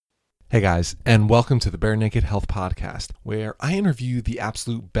Hey guys, and welcome to the Bare Naked Health Podcast, where I interview the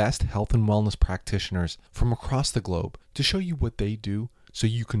absolute best health and wellness practitioners from across the globe to show you what they do so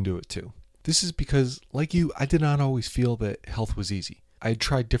you can do it too. This is because, like you, I did not always feel that health was easy. I had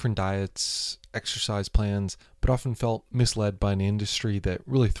tried different diets, exercise plans, but often felt misled by an industry that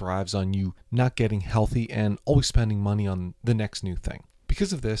really thrives on you not getting healthy and always spending money on the next new thing.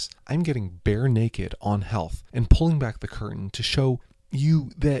 Because of this, I'm getting bare naked on health and pulling back the curtain to show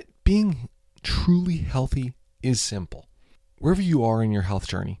you that being truly healthy is simple. Wherever you are in your health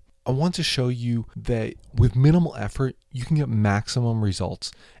journey, I want to show you that with minimal effort, you can get maximum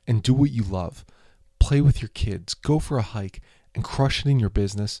results and do what you love. Play with your kids, go for a hike, and crush it in your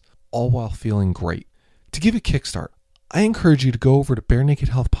business, all while feeling great. To give a kickstart, I encourage you to go over to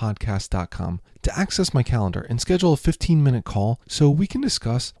barenakedhealthpodcast.com to access my calendar and schedule a 15-minute call so we can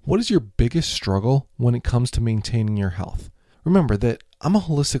discuss what is your biggest struggle when it comes to maintaining your health. Remember that I'm a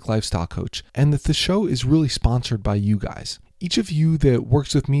holistic lifestyle coach and that the show is really sponsored by you guys. Each of you that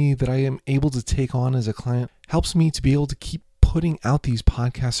works with me that I am able to take on as a client helps me to be able to keep putting out these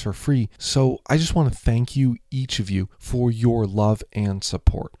podcasts for free. So I just want to thank you, each of you, for your love and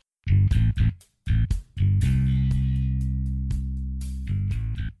support.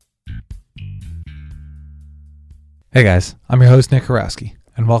 Hey guys, I'm your host Nick Horowski,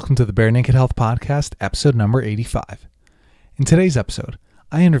 and welcome to the Bare Naked Health Podcast, episode number 85. In today's episode,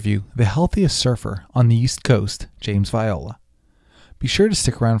 I interview the healthiest surfer on the East Coast, James Viola. Be sure to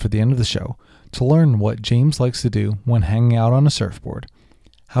stick around for the end of the show to learn what James likes to do when hanging out on a surfboard,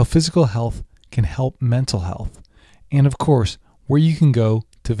 how physical health can help mental health, and of course, where you can go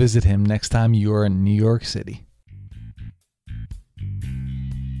to visit him next time you are in New York City.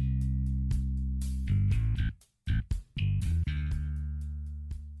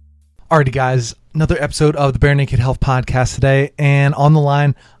 Alrighty guys, another episode of the Bare Naked Health Podcast today, and on the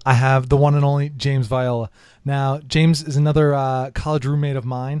line I have the one and only James Viola. Now, James is another college roommate of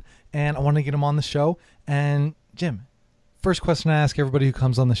mine, and I want to get him on the show. And Jim, first question I ask everybody who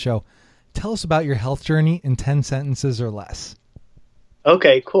comes on the show, tell us about your health journey in 10 sentences or less.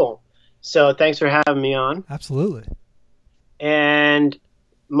 Okay, cool. So thanks for having me on. Absolutely. And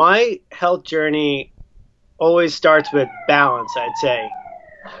my health journey always starts with balance, I'd say.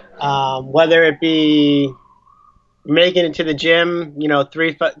 Whether it be making it to the gym,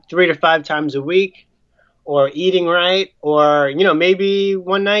 3 to 5 times a week, or eating right, or, maybe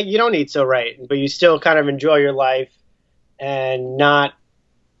one night you don't eat so right, but you still kind of enjoy your life and not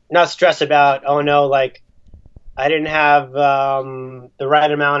stress about, oh no, like I didn't have the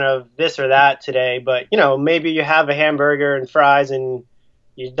right amount of this or that today, but maybe you have a hamburger and fries and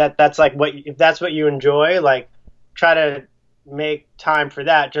that's like if that's what you enjoy, like try to make time for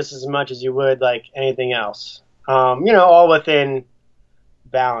that just as much as you would like anything else. All within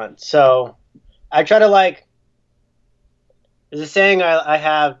balance. So I try to there's a saying I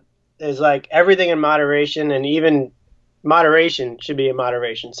have is like everything in moderation, and even moderation should be in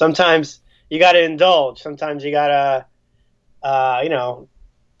moderation. Sometimes you got to indulge. Sometimes you got to,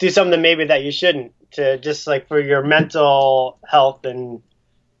 do something maybe that you shouldn't, to just like for your mental health and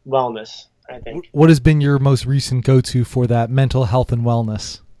wellness, I think. What has been your most recent go-to for that mental health and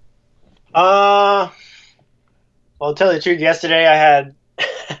wellness? Well, to tell the truth, yesterday I had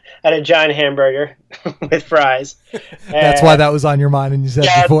a giant hamburger with fries. That's why that was on your mind and you said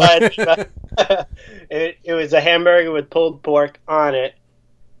before. It was a hamburger with pulled pork on it,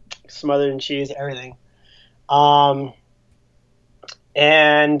 smothered in cheese, everything. And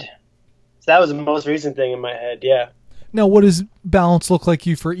so that was the most recent thing in my head, yeah. Now, what does balance look like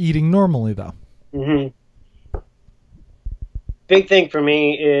you for eating normally, though? Mm-hmm. Big thing for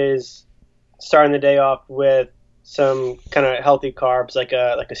me is starting the day off with some kind of healthy carbs, like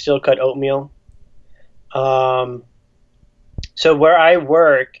a steel cut oatmeal. So where I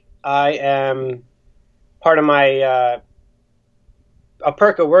work, I am part of my a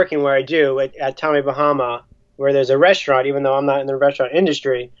perk of working where I do at Tommy Bahama, where there's a restaurant. Even though I'm not in the restaurant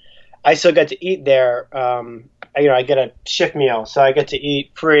industry, I still get to eat there. I get a shift meal, so I get to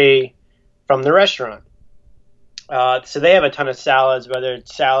eat free from the restaurant. So they have a ton of salads, whether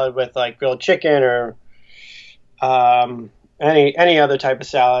it's salad with like grilled chicken or any other type of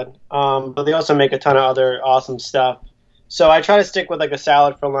salad. But they also make a ton of other awesome stuff. So I try to stick with like a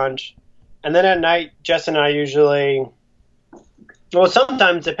salad for lunch. And then at night, Jess and I usually, well,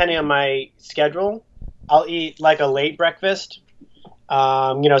 sometimes depending on my schedule, I'll eat like a late breakfast.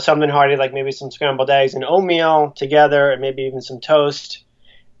 Something hearty like maybe some scrambled eggs and oatmeal together, and maybe even some toast.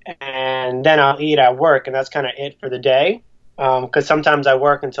 And then I'll eat at work, and that's kind of it for the day. Because sometimes I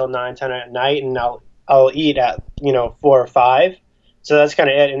work until 9, 10 at night, and I'll eat at 4 or 5. So that's kind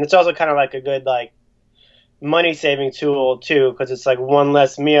of it. And it's also kind of like a good like money saving tool too, because it's like one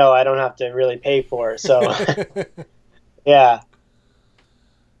less meal I don't have to really pay for. So yeah.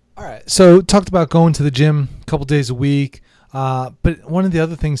 All right. So talked about going to the gym a couple days a week. But one of the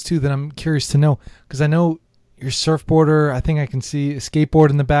other things too that I'm curious to know, because I know you're a surfboarder. I think I can see a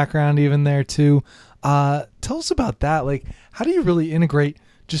skateboard in the background even there too. Tell us about that. Like, how do you really integrate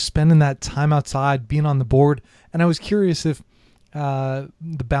just spending that time outside, being on the board? And I was curious if the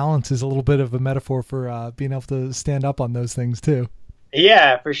balance is a little bit of a metaphor for being able to stand up on those things too.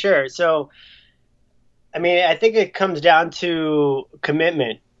 Yeah, for sure. So, I mean, I think it comes down to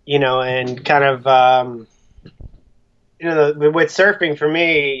commitment, and kind of, with surfing for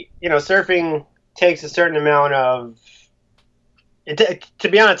me, surfing takes a certain amount of, to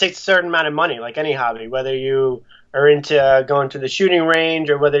be honest, it takes a certain amount of money, like any hobby, whether you are into going to the shooting range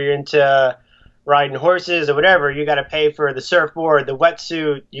or whether you're into riding horses or whatever, you got to pay for the surfboard, the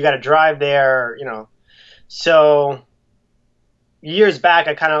wetsuit, you got to drive there, So years back,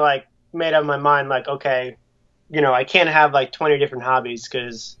 I kind of like made up my mind, like, okay, I can't have like 20 different hobbies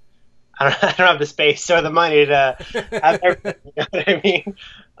because I don't have the space or the money to have everything. You know what I mean?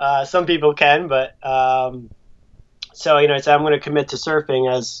 Some people can, but so I'm going to commit to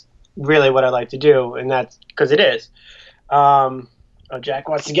surfing as really what I like to do, and that's because it is. Jack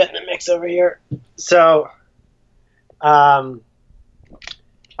wants to get in the mix over here. So,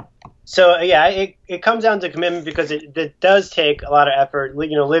 yeah, it comes down to commitment because it does take a lot of effort.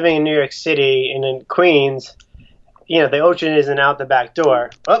 Living in New York City and in Queens, the ocean isn't out the back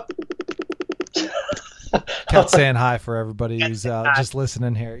door. Oh. Kept saying hi for everybody who's just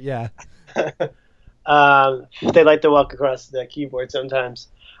listening here. Yeah. They like to walk across the keyboard sometimes.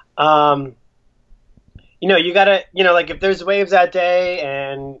 You gotta, like if there's waves that day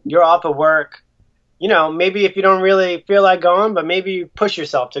and you're off of work, maybe if you don't really feel like going, but maybe you push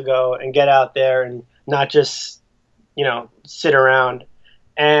yourself to go and get out there and not just, sit around.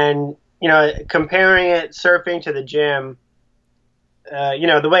 And, comparing it surfing to the gym,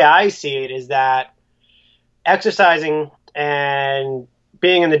 the way I see it is that exercising and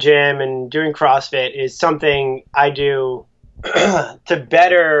being in the gym and doing CrossFit is something I do to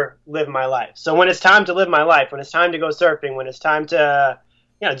better live my life. So when it's time to live my life, when it's time to go surfing, when it's time to,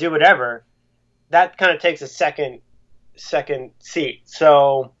 do whatever, that kind of takes a second seat.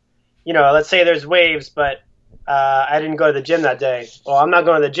 So, let's say there's waves, but I didn't go to the gym that day. Well, I'm not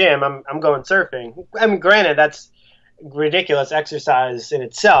going to the gym. I'm going surfing. I mean, granted, that's ridiculous exercise in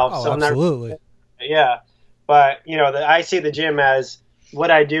itself. Oh, so absolutely. Yeah. But, I see the gym as what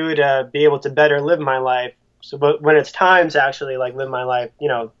I do to be able to better live my life. So, but when it's time to actually like live my life,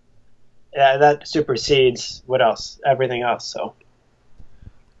 that supersedes everything else. So,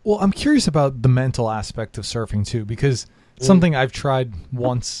 well, I'm curious about the mental aspect of surfing too, because something I've tried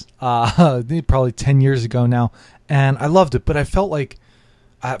once, probably 10 years ago now, and I loved it. But I felt like,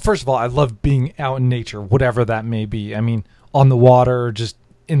 first of all, I love being out in nature, whatever that may be. I mean, on the water, or just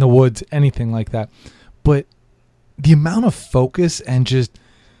in the woods, anything like that. But the amount of focus and just,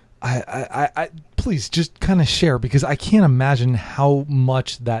 I please just kind of share, because I can't imagine how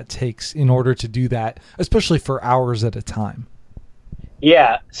much that takes in order to do that, especially for hours at a time.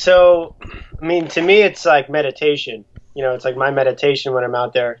 Yeah. So, I mean, to me, it's like meditation. It's like my meditation when I'm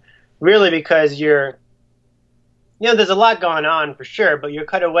out there, really, because there's a lot going on for sure, but you're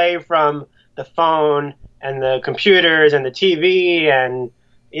cut away from the phone and the computers and the TV and,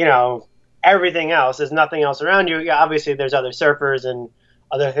 everything else. There's nothing else around you. Yeah, obviously there's other surfers and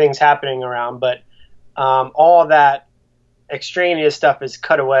other things happening around, but all that extraneous stuff is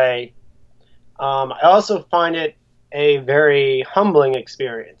cut away. I also find it a very humbling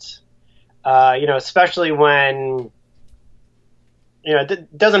experience, especially when,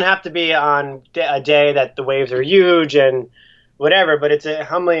 it doesn't have to be on a day that the waves are huge and whatever, but it's a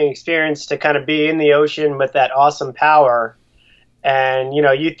humbling experience to kind of be in the ocean with that awesome power. And,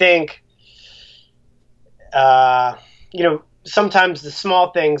 you think, sometimes the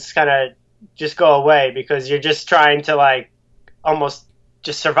small things kind of just go away because you're just trying to like almost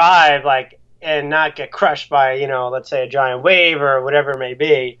just survive, like, and not get crushed by, let's say a giant wave or whatever it may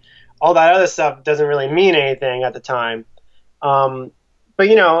be. All that other stuff doesn't really mean anything at the time. But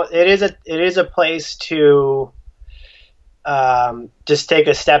it is a place to just take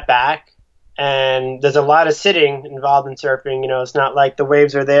a step back, and there's a lot of sitting involved in surfing. It's not like the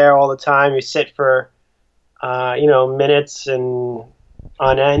waves are there all the time. You sit for minutes and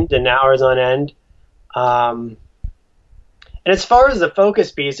on end and hours on end. And as far as the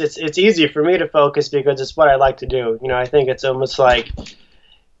focus piece, it's easy for me to focus because it's what I like to do. I think it's almost like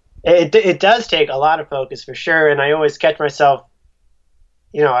it does take a lot of focus for sure. And I always catch myself,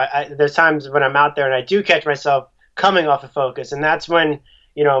 there's times when I'm out there and I do catch myself coming off of focus, and that's when,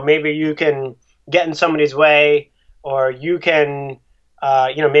 maybe you can get in somebody's way, or you can,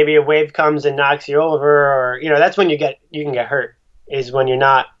 maybe a wave comes and knocks you over, or, that's when you can get hurt, is when you're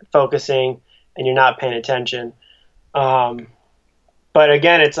not focusing and you're not paying attention. But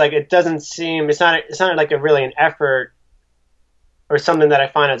again, it's like, it's not like really an effort or something that I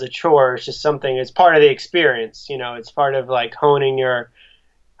find as a chore. It's just something, it's part of the experience, it's part of like honing your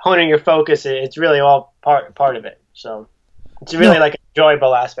focus. It's really all part of it. So it's really like an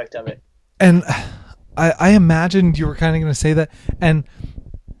enjoyable aspect of it. And I imagined you were kind of going to say that. And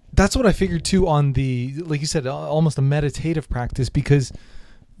that's what I figured too, on the, like you said, almost a meditative practice, because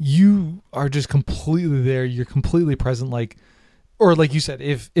you are just completely there. You're completely present. Or like you said,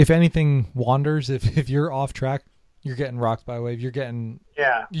 if anything wanders, if you're off track, you're getting rocked by a wave.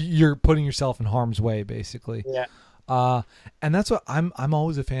 You're putting yourself in harm's way, basically. Yeah. And that's what I'm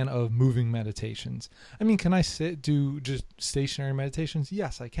always a fan of, moving meditations. I mean, can I do just stationary meditations?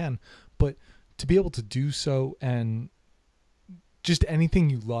 Yes, I can. But to be able to do so, and just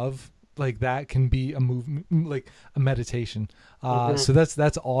anything you love like that can be a movement, like a meditation. So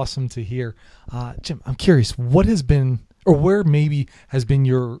that's awesome to hear. Jim, I'm curious, what has been, or where maybe has been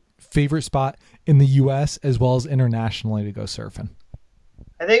your favorite spot in the U.S. as well as internationally to go surfing?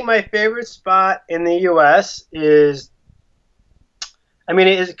 I think my favorite spot in the U.S. it's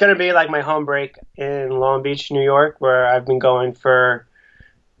going to be like my home break in Long Beach, New York, where I've been going for,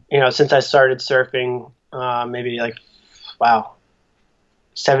 since I started surfing, maybe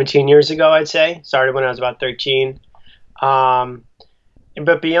 17 years ago, I'd say. Started when I was about 13.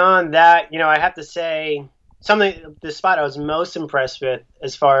 But beyond that, I have to say the spot I was most impressed with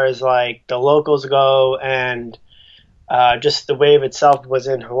as far as like the locals go, and just the wave itself, was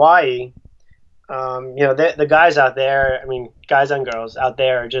in Hawaii. The guys out there, guys and girls out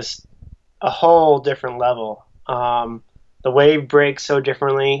there, are just a whole different level. The wave breaks so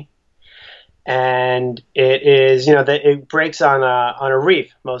differently, and it is, it breaks on a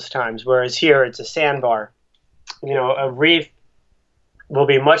reef most times, whereas here it's a sandbar. A reef will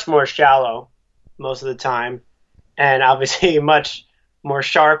be much more shallow most of the time, and obviously much more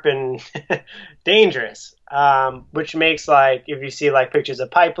sharp and dangerous, which makes, like, if you see like pictures of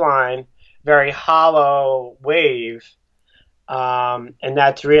Pipeline, very hollow wave, and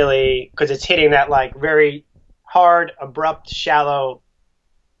that's really because it's hitting that like very hard, abrupt, shallow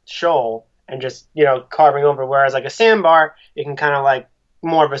shoal and just carving over, whereas like a sandbar, it can kind of like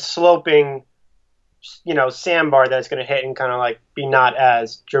more of a sloping sandbar that's going to hit and kind of like be not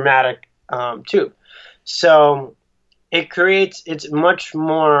as dramatic too. So it's much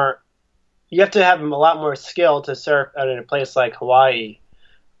more, you have to have a lot more skill to surf out in a place like Hawaii.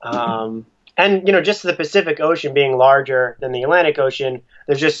 And, just the Pacific Ocean being larger than the Atlantic Ocean,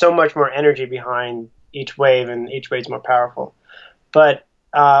 there's just so much more energy behind each wave, and each wave's more powerful. But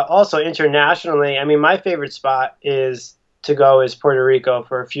also internationally, my favorite spot is Puerto Rico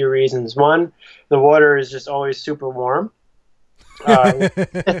for a few reasons. One, the water is just always super warm. I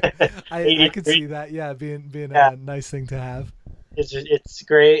could see that, being a nice thing to have. It's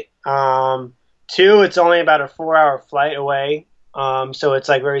great. Two, it's only about a 4-hour flight away, so it's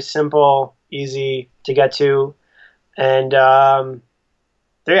like very simple, easy to get to, and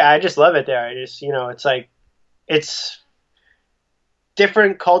three, I just love it there. I just it's like it's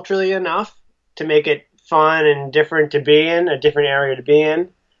different culturally enough to make it fun and different to be in, a different area to be in,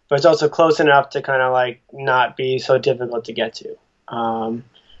 but it's also close enough to kind of like not be so difficult to get to. I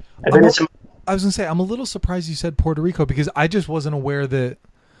was gonna say, I'm a little surprised you said Puerto Rico, because I just wasn't aware that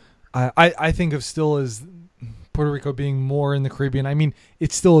I think of still as Puerto Rico being more in the Caribbean.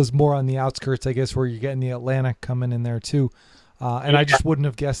 It still is more on the outskirts, I guess, where you're getting the Atlantic coming in there too. And I just wouldn't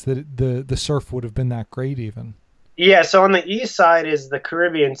have guessed that the surf would have been that great even. Yeah, so on the east side is the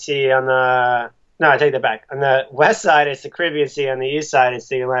Caribbean Sea. No, I take that back. On the west side, it's the Caribbean Sea. On the east side, it's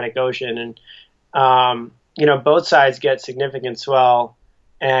the Atlantic Ocean. And, both sides get significant swell.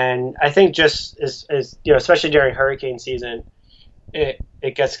 And I think just as especially during hurricane season,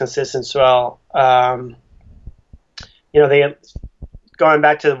 it gets consistent swell. Going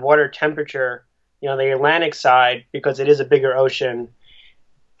back to the water temperature, the Atlantic side, because it is a bigger ocean,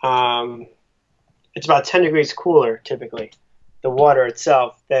 it's about 10 degrees cooler typically, the water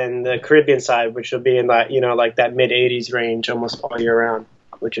itself, than the Caribbean side, which will be in that, like that mid 80s range almost all year round,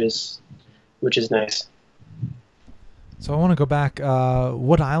 which is nice. So I want to go back.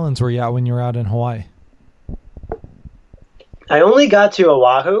 What islands were you at when you were out in Hawaii? I only got to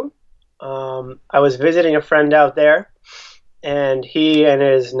Oahu. I was visiting a friend out there, and he and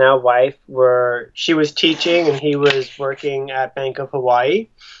his now wife she was teaching and he was working at Bank of Hawaii.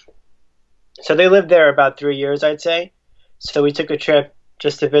 So they lived there about 3 years, I'd say. So we took a trip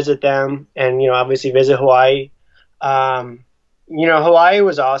just to visit them and, obviously visit Hawaii. Um, Hawaii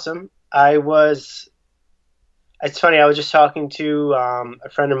was awesome. It's funny, I was just talking to a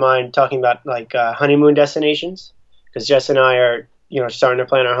friend of mine talking about like honeymoon destinations because Jess and I are, starting to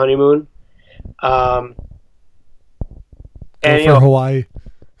plan our honeymoon. Um, Go for Hawaii.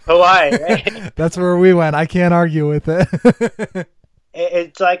 Hawaii, right? That's where we went. I can't argue with it.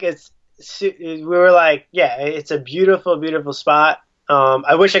 We were like, yeah, it's a beautiful, beautiful spot.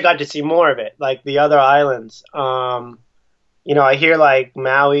 I wish I got to see more of it, like the other islands. I hear like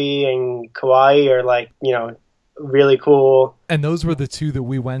Maui and Kauai are like, really cool. And those were the two that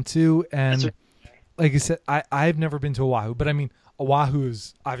we went to. And like I said, I've never been to Oahu, but I mean, Oahu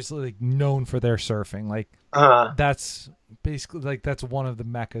is obviously like known for their surfing. Like that's basically like, that's one of the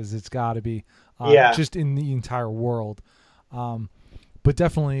meccas. It's gotta be, just in the entire world. But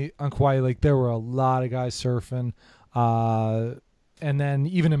definitely on Kauai, like there were a lot of guys surfing. And then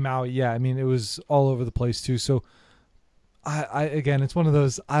even in Maui, I mean, it was all over the place too. So I again, it's one of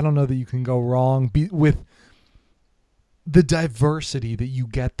those, I don't know that you can go wrong with the diversity that you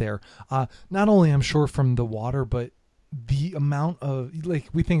get there. Not only I'm sure from the water, but the amount of, like,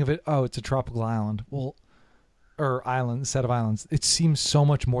 we think of it, oh, it's a tropical island. Well, or island, set of islands. It seems so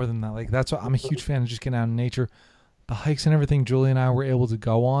much more than that. Like, that's why I'm a huge fan of just getting out in nature. The hikes and everything Julie and I were able to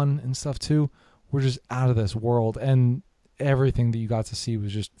go on and stuff too, were just out of this world. And everything that you got to see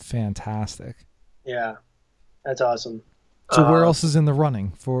was just fantastic. Yeah, that's awesome. So where else is in the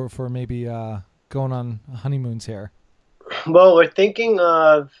running for maybe going on honeymoons here? Well, we're thinking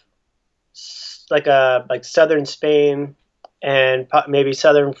of like southern Spain and maybe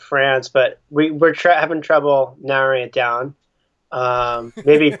southern France, but we're having trouble narrowing it down.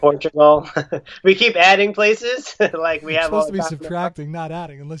 Maybe Portugal. We keep adding places. Like we have supposed to be subtracting, not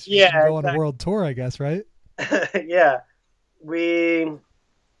adding, unless you can go on a world tour, I guess, right? Yeah, I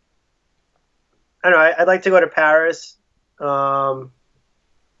don't know. I'd like to go to Paris. But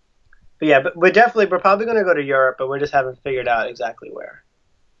we're probably going to go to Europe, but we just haven't figured out exactly where.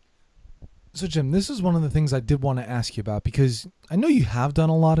 So Jim, this is one of the things I did want to ask you about, because I know you have done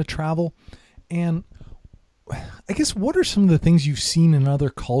a lot of travel, and I guess what are some of the things you've seen in other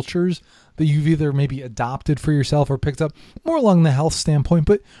cultures that you've either maybe adopted for yourself or picked up more along the health standpoint,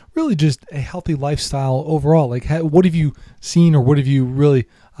 but really just a healthy lifestyle overall? Like, what have you seen, or what have you really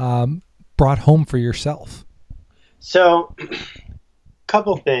brought home for yourself? So,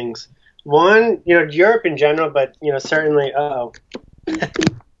 couple things. One, Europe in general, but certainly.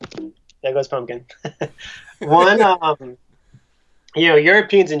 There goes Pumpkin. One,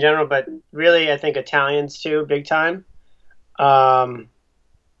 Europeans in general, but really, I think Italians too, big time.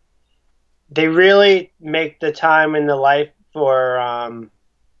 They really make the time in the life for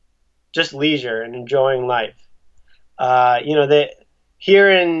just leisure and enjoying life.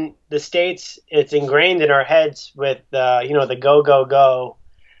 Here in the States, it's ingrained in our heads with the go, go, go,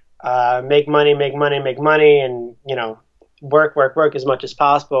 make money, make money, make money, and work, work, work as much as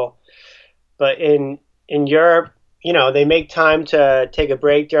possible. But in Europe, they make time to take a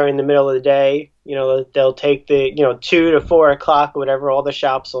break during the middle of the day. They'll take the 2 to 4 o'clock or whatever. All the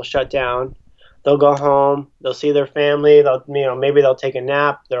shops will shut down. They'll go home. They'll see their family. They'll maybe they'll take a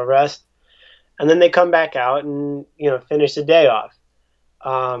nap. They'll rest, and then they come back out and finish the day off.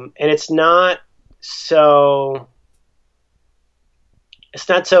 And it's not so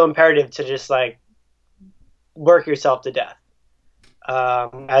imperative to just like work yourself to death,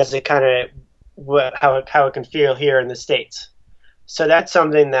 as it kind of how it can feel here in the States. So that's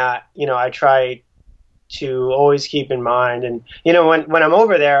something that I try to always keep in mind. And when I'm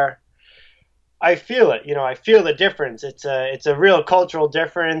over there, I feel it. I feel the difference. It's a real cultural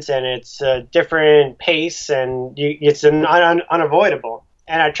difference, and it's a different pace, and it's unavoidable.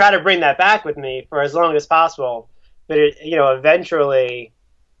 And I try to bring that back with me for as long as possible. But eventually,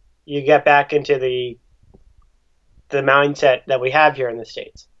 you get back into the mindset that we have here in the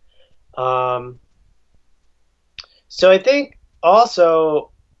States. So I think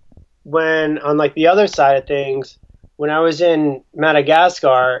also when on like the other side of things, when I was in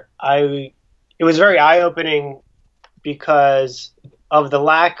Madagascar, it was very eye-opening because of the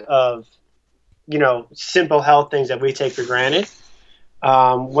lack of, simple health things that we take for granted.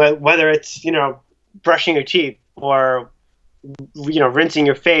 Whether it's, brushing your teeth or, rinsing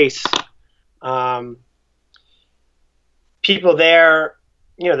your face. People there,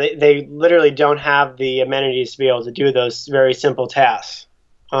 they literally don't have the amenities to be able to do those very simple tasks.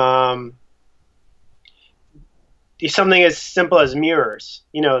 The something as simple as mirrors.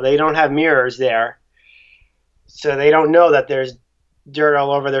 They don't have mirrors there, so they don't know that there's dirt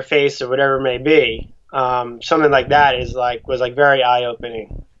all over their face or whatever it may be. Something like that was very eye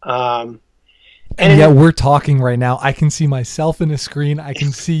opening. And yet we're talking right now. I can see myself in a screen. I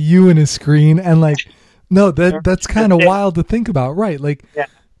can see you in a screen, and no, that's kind of wild to think about, right? Yeah.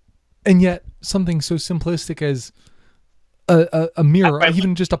 And yet something so simplistic as a mirror,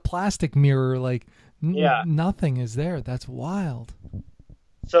 even just a plastic mirror, nothing is there. That's wild.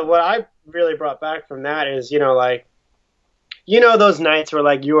 So what I really brought back from that is, those nights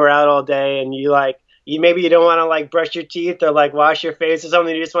where you were out all day and you maybe you don't want to brush your teeth or wash your face or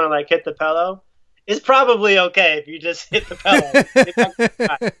something. You just want to hit the pillow. It's probably okay if you just hit the pillow.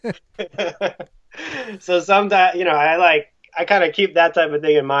 So sometimes, I kind of keep that type of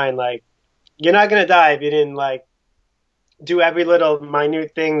thing in mind. You're not going to die if you didn't do every little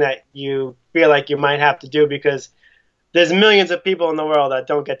minute thing that you feel like you might have to do, because there's millions of people in the world that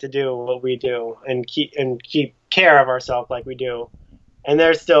don't get to do what we do and keep care of ourselves like we do, and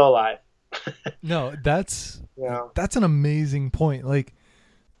they're still alive. No, that's an amazing point.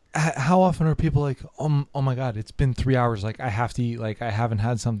 How often are people oh my God, it's been 3 hours. I have to eat. I haven't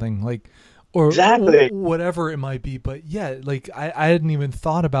had something or exactly whatever it might be. But yeah, I hadn't even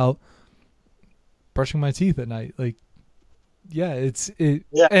thought about brushing my teeth at night. And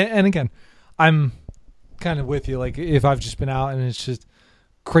again, I'm kind of with you. If I've just been out and it's just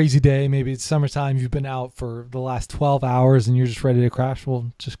crazy day, maybe it's summertime, you've been out for the last 12 hours and you're just ready to crash,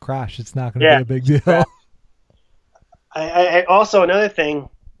 well, just crash. It's not going to be a big deal. I also, another thing,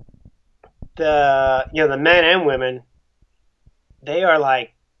 the men and women, they're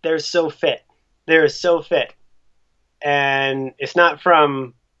so fit. They're so fit. And it's not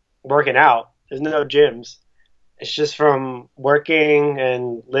from working out. There's no gyms. It's just from working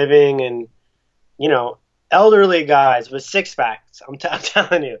and living and, elderly guys with six packs. I'm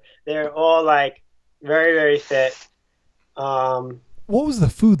telling you, they're all very, very fit. What was the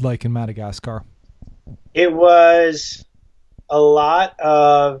food like in Madagascar? It was a lot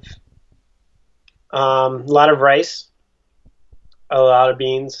of rice, a lot of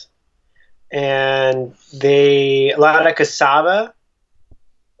beans, and a lot of cassava,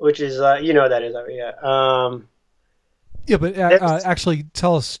 which is that is Yeah, but actually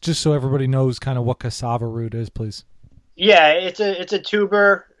tell us, just so everybody knows kind of what cassava root is, please. Yeah, it's a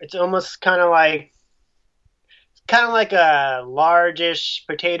tuber. It's almost kind of like a largish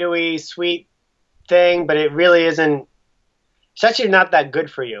potatoy sweet thing, but it really isn't. It's actually not that good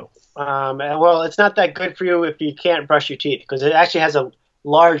for you. Well, it's not that good for you if you can't brush your teeth, because it actually has a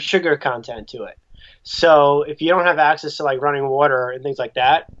large sugar content to it. So if you don't have access to running water and things like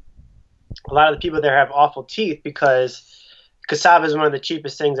that, a lot of the people there have awful teeth because cassava is one of the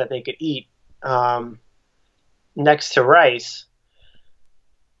cheapest things that they could eat, next to rice.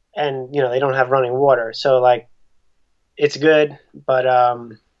 And, they don't have running water. So it's good,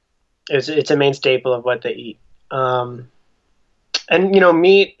 but, it's a main staple of what they eat. And,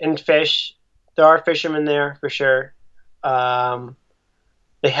 meat and fish, there are fishermen there for sure.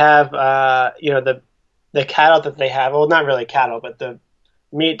 They have, the cattle that they have, well, not really cattle, but the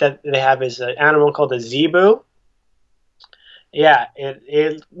meat that they have is an animal called a zebu. Yeah,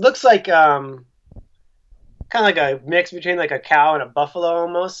 it looks like kind of like a mix between a cow and a buffalo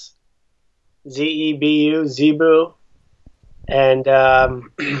almost. Zebu, zebu. And but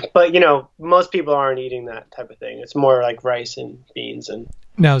most people aren't eating that type of thing. It's more like rice and beans. And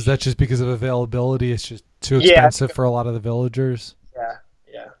now, is that just because of availability? It's just too expensive for a lot of the villagers. Yeah.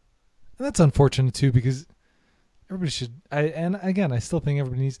 And that's unfortunate too, because everybody should. And again, I still think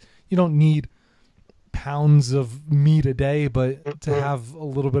everybody needs. You don't need pounds of meat a day, but to have a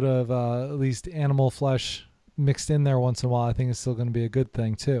little bit of at least animal flesh mixed in there once in a while, I think is still going to be a good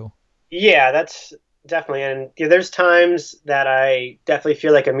thing too. Yeah, that's definitely. And there's times that I definitely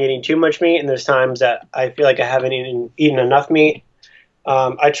feel like I'm eating too much meat, and there's times that I feel like I haven't eaten enough meat.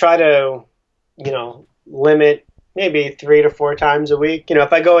 I try to, limit maybe 3 to 4 times a week.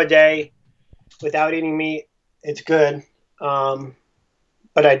 If I go a day without eating meat, it's good. But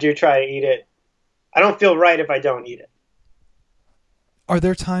I do try to eat it. I don't feel right if I don't eat it. Are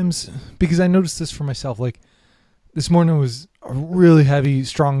there times, because I noticed this for myself, this morning was a really heavy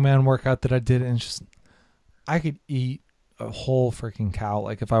strongman workout that I did, and just I could eat a whole freaking cow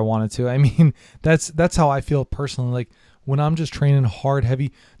if I wanted to. I mean, that's how I feel personally. When I'm just training hard,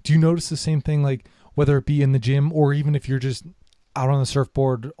 heavy, do you notice the same thing, whether it be in the gym or even if you're just out on the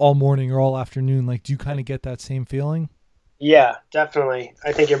surfboard all morning or all afternoon, do you kind of get that same feeling? Yeah, definitely.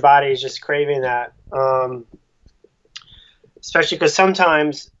 I think your body is just craving that. Especially because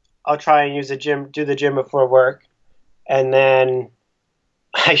sometimes I'll try and do the gym before work. and then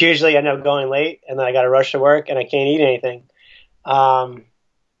I usually end up going late, and then I got to rush to work, and I can't eat anything. I'll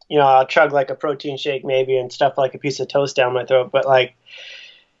chug like a protein shake maybe and stuff like a piece of toast down my throat, but like,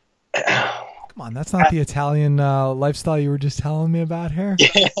 come on, that's not the Italian lifestyle you were just telling me about here.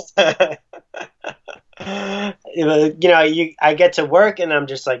 I get to work and I'm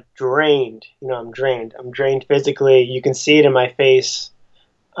just like drained. I'm drained. I'm drained physically. You can see it in my face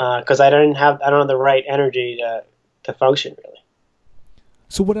because I don't have the right energy to function really.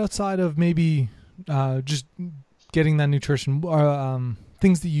 So what outside of maybe just getting that nutrition,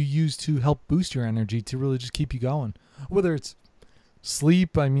 things that you use to help boost your energy to really just keep you going, whether it's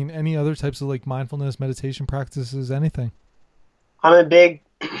sleep, I mean, any other types of like mindfulness, meditation practices, anything? I'm a big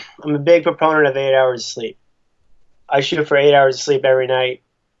proponent of 8 hours of sleep. I shoot for 8 hours of sleep every night.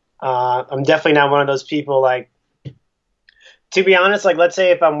 I'm definitely not one of those people like, to be honest, like let's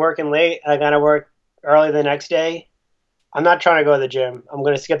say if I'm working late and I gotta work early the next day, I'm not trying to go to the gym. I'm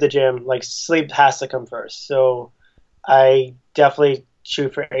going to skip the gym. Like sleep has to come first. So I definitely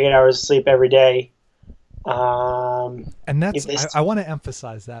shoot for 8 hours of sleep every day. And that's, I want to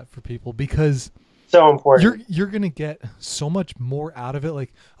emphasize that for people because so important. You're going to get so much more out of it.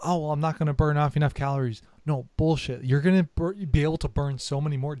 Like, oh, well, I'm not going to burn off enough calories. No, bullshit. You're going to be able to burn so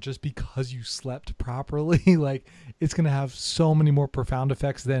many more just because you slept properly. Like, it's going to have so many more profound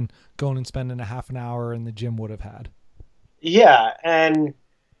effects than going and spending a half an hour in the gym would have had. Yeah. And,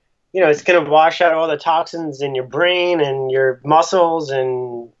 it's going to wash out all the toxins in your brain and your muscles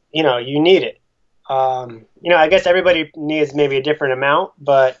and, you need it. I guess everybody needs maybe a different amount,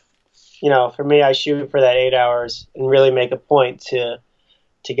 but for me, I shoot for that 8 hours and really make a point to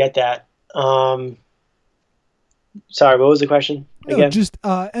get that. Sorry, what was the question again? No, just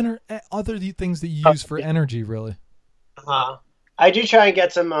other things that you use for energy, really. I do try and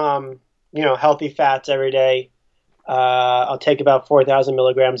get some, healthy fats every day. I'll take about 4,000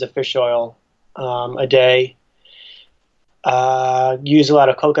 milligrams of fish oil a day. Use a lot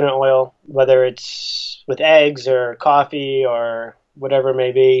of coconut oil, whether it's with eggs or coffee or whatever it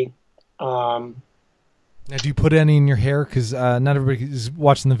may be. Now, do you put any in your hair? Because not everybody is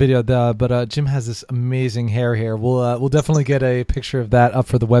watching the video, but Jim has this amazing hair here. We'll definitely get a picture of that up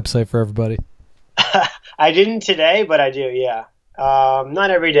for the website for everybody. I didn't today, but I do, yeah. Not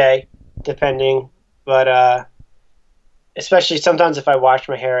every day, depending, but especially sometimes if I wash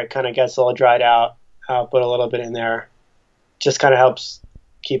my hair, it kind of gets a little dried out. I'll put a little bit in there. Just kind of helps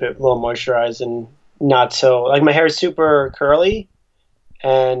keep it a little moisturized and not so, like my hair is super curly,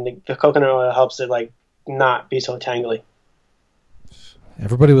 and the coconut oil helps it like not be so tangly.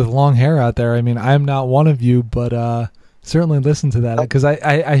 Everybody with long hair out there, I mean, I'm not one of you, but certainly listen to that because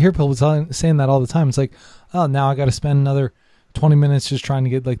I hear people saying that all the time. It's like, oh, now I got to spend another 20 minutes just trying to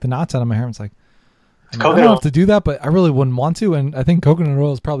get like the knots out of my hair. It's like, I don't have to do that, but I really wouldn't want to, and I think coconut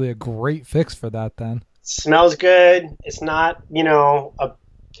oil is probably a great fix for that then. Smells good. It's not,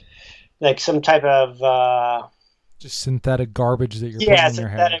 like some type of just synthetic garbage that you're putting in your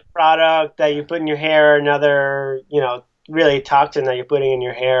hair. Yeah, synthetic product that you put in your hair, another, really toxin that you're putting in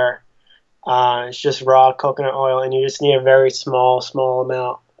your hair. It's just raw coconut oil, and you just need a very small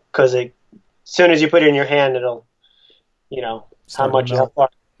amount because as soon as you put it in your hand, it'll, how much you have.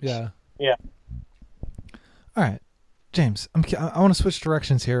 Yeah. Yeah. All right, James, I want to switch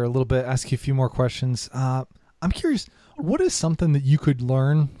directions here a little bit, ask you a few more questions. I'm curious, what is something that you could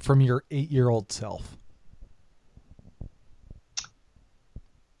learn from your 8-year-old self?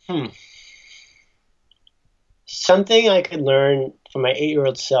 Something I could learn from my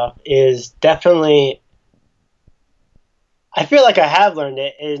 8-year-old self is definitely, I feel like I have learned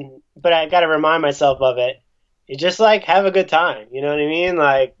it, but I got to remind myself of it. You just like have a good time. You know what I mean?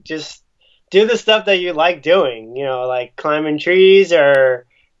 Like just do the stuff that you like doing, like climbing trees or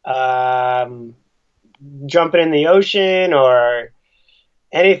jumping in the ocean or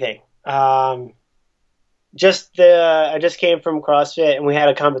anything. I just came from CrossFit and we had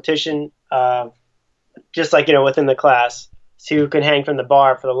a competition, just like, within the class, see who can hang from the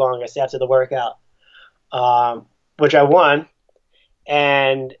bar for the longest after the workout, which I won.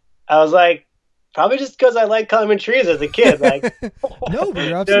 And I was like, probably just because I like climbing trees as a kid. Like, no, but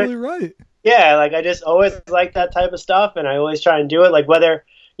you're absolutely right. Yeah, like I just always like that type of stuff, and I always try and do it. Like whether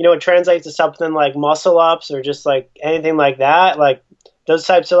it translates to something like muscle ups or just like anything like that. Like those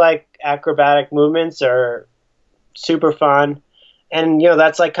types of like acrobatic movements are super fun, and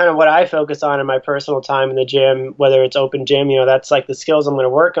that's like kind of what I focus on in my personal time in the gym. Whether it's open gym, that's like the skills I'm going to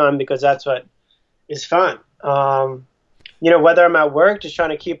work on because that's what is fun. Whether I'm at work, just trying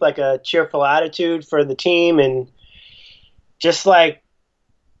to keep like a cheerful attitude for the team and just like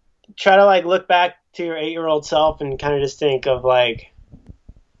try to like look back to your 8-year-old self and kind of just think of like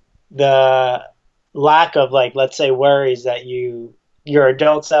the lack of like, let's say, worries that your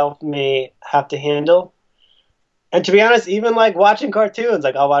adult self may have to handle. And to be honest, even like watching cartoons,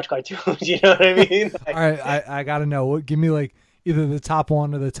 like I'll watch cartoons, you know what I mean? Like, All right, I gotta know. What? Give me like either the top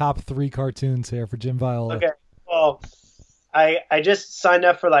 1 or the top 3 cartoons here for Jim Viola. okay, well, I just signed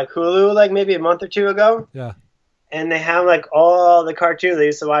up for like Hulu like maybe a month or 2 ago, Yeah. and they have like all the cartoons I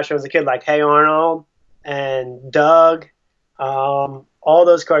used to watch when I was a kid, like Hey Arnold and Doug, all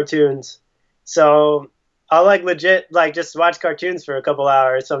those cartoons. So I'll like legit like just watch cartoons for a couple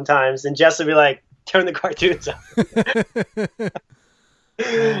hours sometimes, and Jess will be like, turn the cartoons on.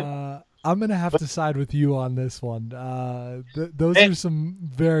 I'm gonna have to side with you on this one. Those are some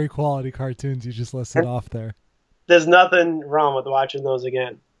very quality cartoons you just listed off there. There's nothing wrong with watching those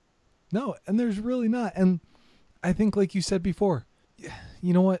again. No, and there's really not. And I think, like you said before,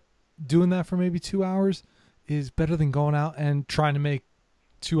 you know what? Doing that for maybe 2 hours is better than going out and trying to make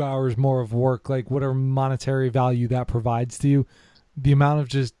 2 hours more of work, like whatever monetary value that provides to you. The amount of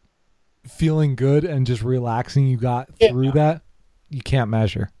just feeling good and just relaxing you got through that, you can't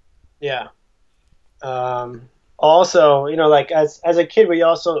measure. Yeah. Also, you know, like as a kid, we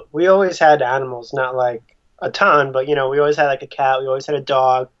always had animals, not like a ton, but you know, we always had like a cat, we always had a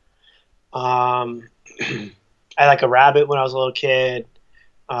dog. I had like a rabbit when I was a little kid,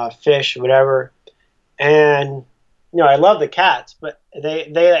 fish, whatever. And you know, I love the cats, but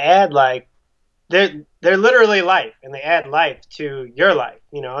they add like they're literally life, and they add life to your life.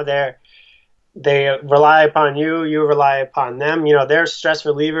 You know, they rely upon you, you rely upon them. You know, they're stress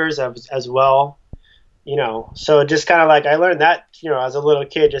relievers as well. You know, so just kind of like I learned that, you know, as a little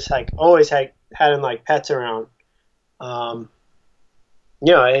kid, just like always having like pets around. You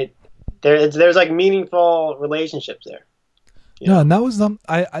know, there's like meaningful relationships there. No, and that was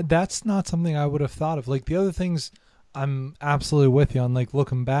that's not something I would have thought of. Like the other things, I'm absolutely with you on, like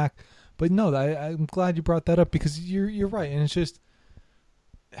looking back. But no, I'm glad you brought that up because you're right, and it's just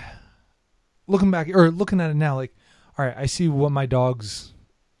looking back or looking at it now. Like, all right, I see what my dogs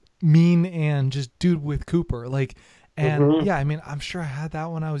mean and just do with Cooper. Like, and yeah, I mean, I'm sure I had that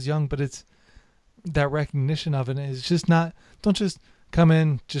when I was young, but it's that recognition of it is just not. Don't just come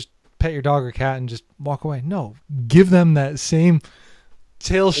in, just pet your dog or cat and just walk away. No, give them that same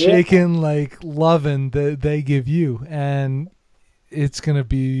tail shaking, like loving that they give you, and it's gonna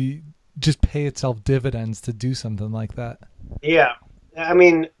be just pay itself dividends to do something like that. Yeah, I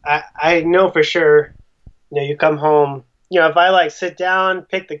mean, I know for sure. You know, you come home. You know, if I like sit down,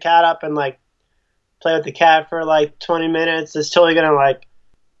 pick the cat up, and like play with the cat for like 20 minutes, it's totally gonna like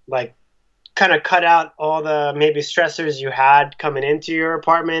kind of cut out all the maybe stressors you had coming into your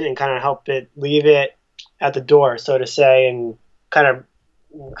apartment and kind of help it leave it at the door, so to say, and kind of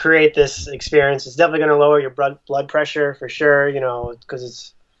create this experience. It's definitely going to lower your blood pressure for sure, you know, because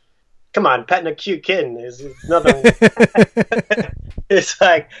it's, come on, petting a cute kitten is nothing. It's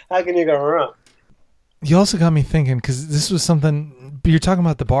like, how can you go wrong? You also got me thinking, because this was something, you're talking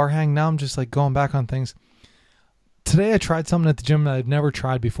about the bar hang. Now I'm just like going back on things. Today I tried something at the gym that I'd never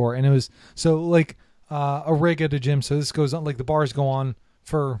tried before, and it was so like a rig at a gym. So this goes on, like the bars go on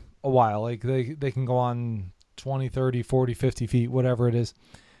for a while. Like they can go on 20, 30, 40, 50 feet, whatever it is.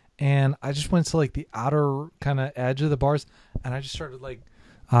 And I just went to like the outer kind of edge of the bars, and I just started like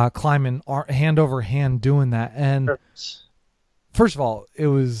climbing hand over hand doing that. And first of all, it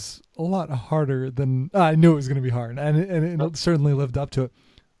was a lot harder than I knew it was going to be hard, and it certainly lived up to it.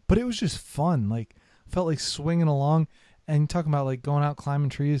 But it was just fun. Like, felt like swinging along, and talking about like going out climbing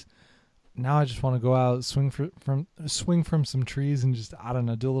trees. Now I just want to go out, swing from some trees, and just, I don't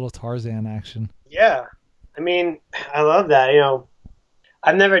know, do a little Tarzan action. Yeah, I mean, I love that. You know,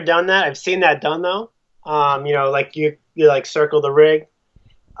 I've never done that. I've seen that done though. You know, like you like circle the rig.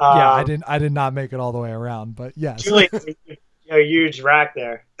 Yeah, I did not make it all the way around, but yes. Julie, a huge rack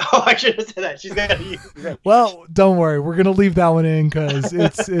there. Oh, I should have said that. She's got a huge rack. Well, don't worry. We're gonna leave that one in because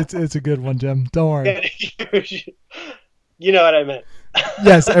it's a good one, Jim. Don't worry. You know what I meant.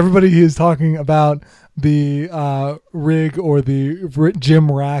 Yes, everybody is talking about the rig or the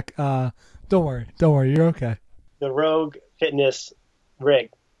gym rack. Don't worry. You're okay. The Rogue Fitness rig.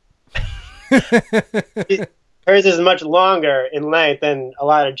 Hers is much longer in length than a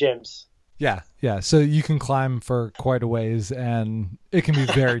lot of gyms. Yeah. So you can climb for quite a ways, and it can be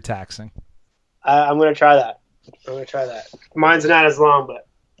very taxing. I'm going to try that. Mine's not as long, but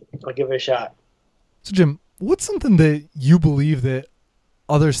I'll give it a shot. So, Jim, what's something that you believe that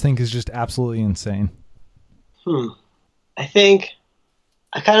others think is just absolutely insane? I think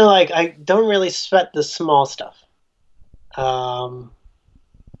I don't really sweat the small stuff. You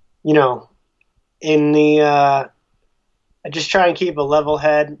know, in the I just try and keep a level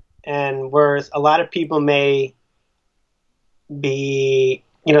head, and whereas a lot of people may be,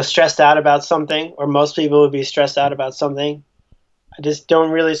 stressed out about something, or most people would be stressed out about something, I just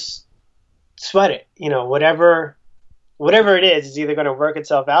don't really sweat it. Whatever it is either going to work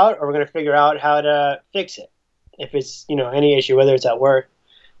itself out, or we're going to figure out how to fix it. If it's, any issue, whether it's at work,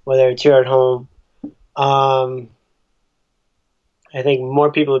 whether it's here at home. I think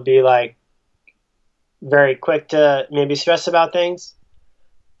more people would be like very quick to maybe stress about things.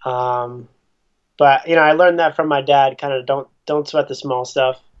 But I learned that from my dad, kind of don't sweat the small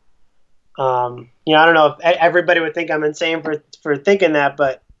stuff. I don't know if everybody would think I'm insane for thinking that,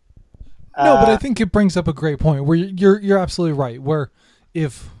 but no, but I think it brings up a great point where you're absolutely right. Where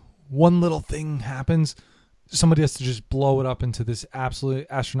if one little thing happens, somebody has to just blow it up into this absolute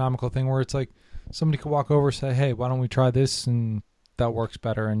astronomical thing where it's like somebody could walk over and say, hey, why don't we try this? And that works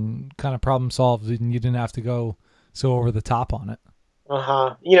better, and kind of problem solved, and you didn't have to go so over the top on it.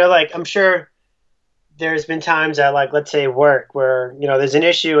 Like I'm sure there's been times at, like, let's say work, where, there's an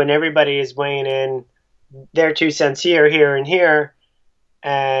issue and everybody is weighing in their 2 cents here, and here.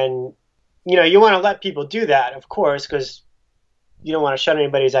 And, you want to let people do that, of course, because you don't want to shut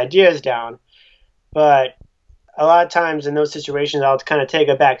anybody's ideas down. But a lot of times in those situations, I'll kind of take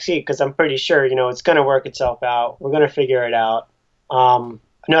a back seat because I'm pretty sure, it's going to work itself out. We're going to figure it out.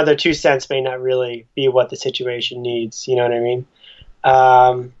 Another 2 cents may not really be what the situation needs. You know what I mean?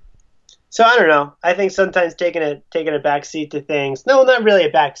 So I don't know. I think sometimes taking a back seat to things. No, not really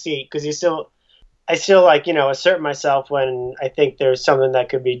a back seat, because I still like, assert myself when I think there's something that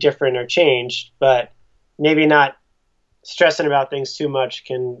could be different or changed, but maybe not stressing about things too much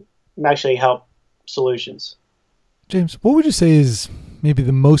can actually help solutions. James, what would you say is maybe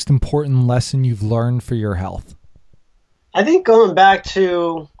the most important lesson you've learned for your health? I think going back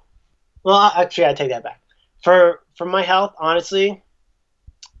to, well, actually, I take that back. For my health, honestly,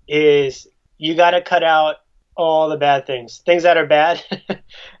 is you got to cut out all the bad things that are bad.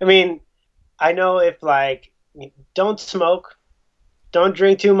 I mean, I know if, like, don't smoke, don't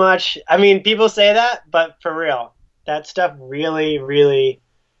drink too much. I mean, people say that, but for real, that stuff really, really,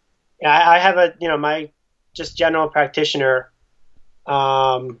 I have my just general practitioner.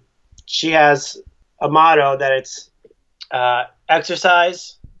 She has a motto that it's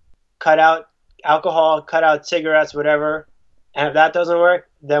exercise, cut out alcohol, cut out cigarettes, whatever. And if that doesn't work,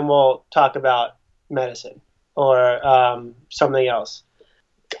 then we'll talk about medicine or something else.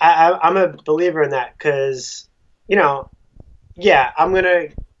 I'm a believer in that because, I'm going to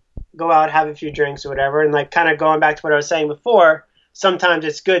go out, have a few drinks or whatever. And, like, kind of going back to what I was saying before, sometimes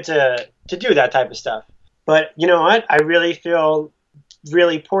it's good to do that type of stuff. But you know what? I really feel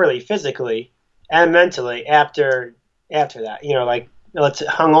really poorly physically and mentally after that. Like, let's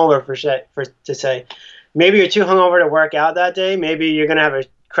hungover to say, maybe you're too hungover to work out that day. Maybe you're going to have a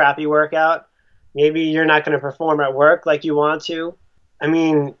crappy workout. Maybe you're not going to perform at work like you want to. I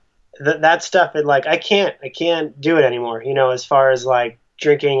mean, that stuff, I can't do it anymore, as far as, like,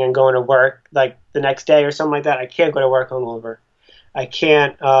 drinking and going to work, like, the next day or something like that. I can't go to work hungover. I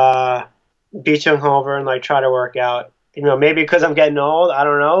can't be too hungover and, like, try to work out. Maybe because I'm getting old, I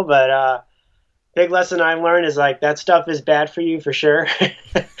don't know, but big lesson I've learned is, like, that stuff is bad for you for sure.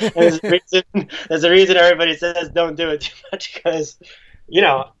 And there's a reason everybody says don't do it too much, because,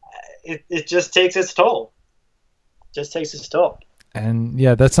 it just takes its toll. And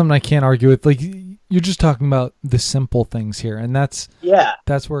yeah, that's something I can't argue with. Like, you're just talking about the simple things here, and that's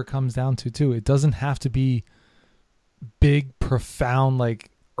where it comes down to too. It doesn't have to be big, profound, like,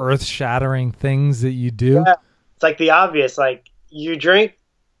 earth-shattering things that you do. Yeah. It's like the obvious, like, you drink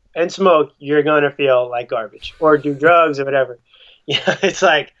and smoke, you're going to feel like garbage, or do drugs or whatever. It's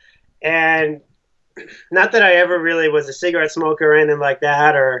like, and not that I ever really was a cigarette smoker or anything like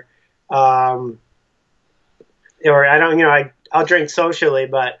that, or I don't, I'll drink socially,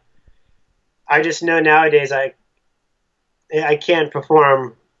 but I just know nowadays I can't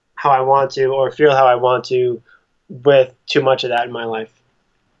perform how I want to or feel how I want to with too much of that in my life.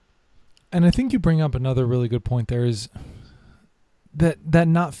 And I think you bring up another really good point there, is that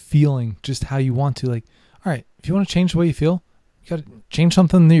not feeling just how you want to. Like, all right, if you want to change the way you feel, you got to change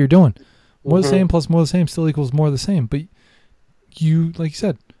something that you're doing. More of the same plus more of the same still equals more of the same. But you, like you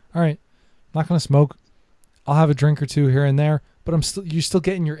said, all right, I'm not going to smoke. I'll have a drink or two here and there, but you're still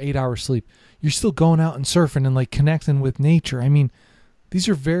getting your 8 hours sleep. You're still going out and surfing and, like, connecting with nature. I mean, these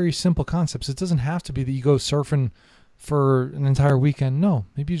are very simple concepts. It doesn't have to be that you go surfing for an entire weekend. No,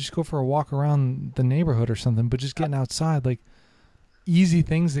 maybe you just go for a walk around the neighborhood or something, but just getting outside, like, easy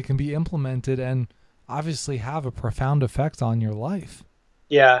things that can be implemented and obviously have a profound effect on your life.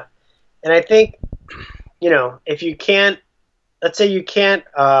 Yeah. And I think if you can't, let's say you can't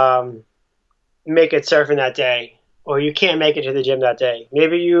make it surfing that day, or you can't make it to the gym that day.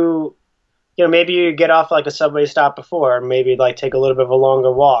 Maybe you get off like a subway stop before, maybe like take a little bit of a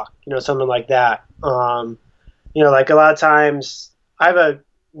longer walk, something like that. Like a lot of times I have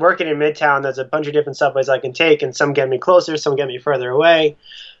working in Midtown, there's a bunch of different subways I can take, and some get me closer, some get me further away.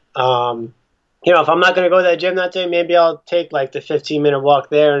 If I'm not going to go to that gym that day, maybe I'll take like the 15-minute walk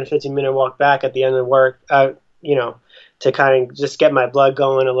there and 15-minute walk back at the end of work, to kind of just get my blood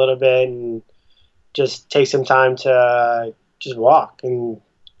going a little bit and just take some time to just walk and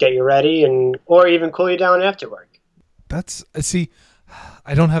get you ready, or even cool you down after work. See,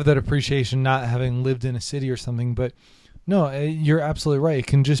 I don't have that appreciation not having lived in a city or something, but no, you're absolutely right. It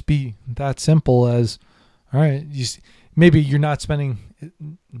can just be that simple as, all right, maybe you're not spending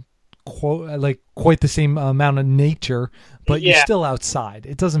quite the same amount of nature, but you're still outside.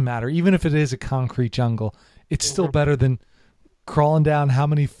 It doesn't matter. Even if it is a concrete jungle, it's still better than crawling down how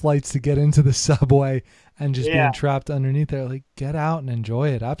many flights to get into the subway and just being trapped underneath there. Like, get out and enjoy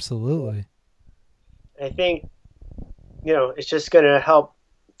it. Absolutely. I think, it's just going to help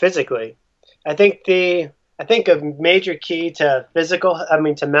physically. I think a major key to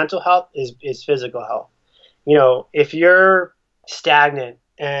mental health is physical health. If you're stagnant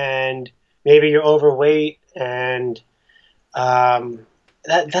and maybe you're overweight, and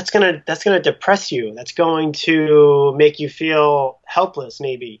that's gonna depress you. That's going to make you feel helpless,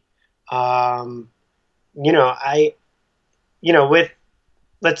 maybe. With,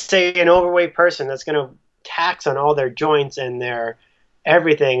 let's say, an overweight person, that's gonna tax on all their joints and their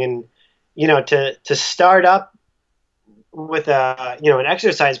everything, and to start up with an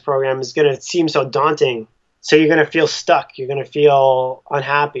exercise program is gonna seem so daunting. So you're gonna feel stuck. You're gonna feel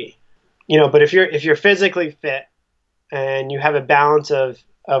unhappy. But if you're physically fit and you have a balance of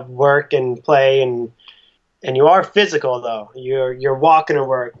work and play, and you are physical, though, you're walking to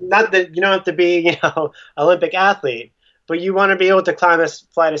work. Not that you don't have to be, Olympic athlete, but you want to be able to climb a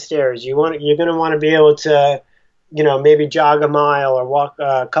flight of stairs. You're going to want to be able to, maybe jog a mile or walk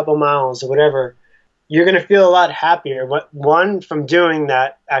a couple miles or whatever. You're going to feel a lot happier. One, from doing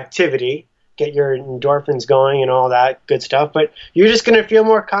that activity, get your endorphins going and all that good stuff, but you're just going to feel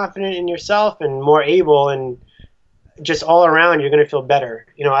more confident in yourself and more able, and just all around you're going to feel better.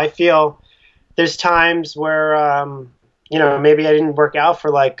 I feel there's times where maybe I didn't work out for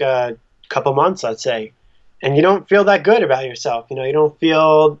like a couple months, let's say, and you don't feel that good about yourself. You don't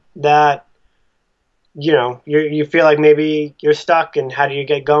feel that, you feel like maybe you're stuck, and how do you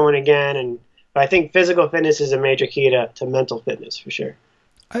get going again? But I think physical fitness is a major key to mental fitness, for sure.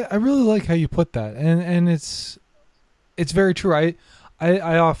 I really like how you put that, and it's very true.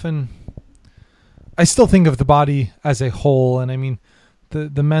 I still think of the body as a whole, and I mean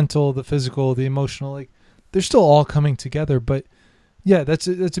the mental, the physical, the emotional, like they're still all coming together. But yeah, that's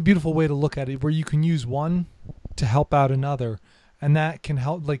a beautiful way to look at it, where you can use one to help out another, and that can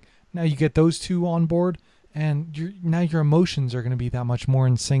help. Like, now you get those two on board, and your emotions are going to be that much more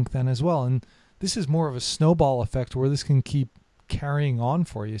in sync then as well. And this is more of a snowball effect where this can keep carrying on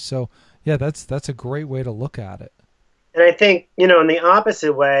for you. So yeah, that's a great way to look at it. And I think, in the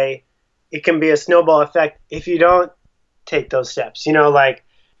opposite way, it can be a snowball effect if you don't take those steps. Like,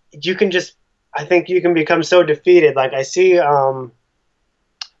 I think you can become so defeated. Like, I see,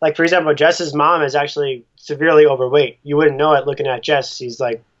 like, for example, Jess's mom is actually severely overweight. You wouldn't know it looking at Jess. She's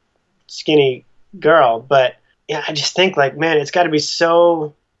like skinny girl, but yeah, I just think, like, man, it's got to be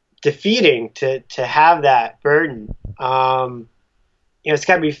so defeating to have that burden. It's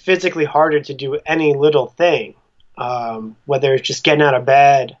got to be physically harder to do any little thing, whether it's just getting out of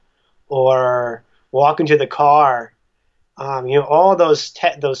bed or walking to the car. All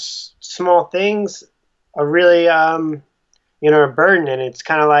those small things are really, a burden, and it's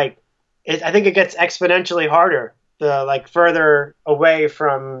kind of like, I think it gets exponentially harder the like further away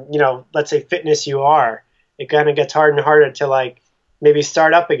from, let's say fitness you are. It kind of gets harder and harder to like maybe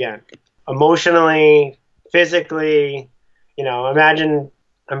start up again, emotionally, physically. Imagine,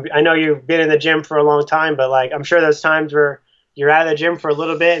 I know you've been in the gym for a long time, but like, I'm sure there's times where you're out of the gym for a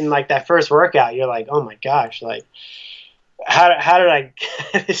little bit, and like that first workout, you're like, oh my gosh, like how did I,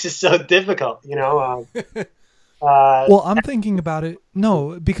 this is so difficult, Well, I'm thinking about it.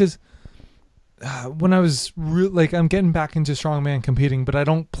 No, because when I was I'm getting back into strongman competing, but I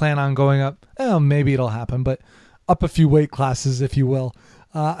don't plan on going up. Maybe it'll happen, but up a few weight classes, if you will.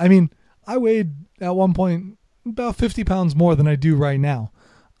 I mean, I weighed at one point about 50 pounds more than I do right now.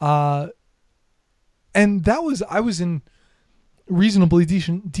 And I was in reasonably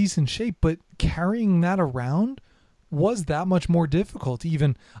decent shape, but carrying that around was that much more difficult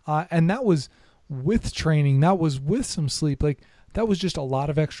even. And that was with training, that was with some sleep. Like that was just a lot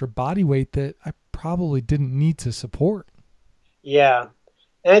of extra body weight that I probably didn't need to support. Yeah.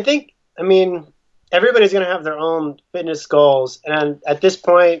 And I think, I mean, everybody's going to have their own fitness goals. And at this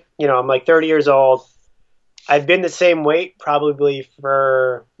point, I'm like 30 years old. I've been the same weight probably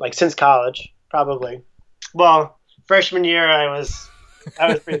for like since college, probably. Well, freshman year I was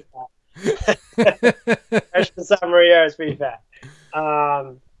pretty fat. Freshman sophomore year I was pretty fat.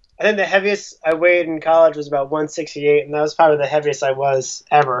 I think the heaviest I weighed in college was about 168, and that was probably the heaviest I was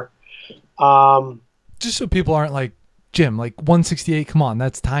ever. Just so people aren't like, Jim, like 168, come on,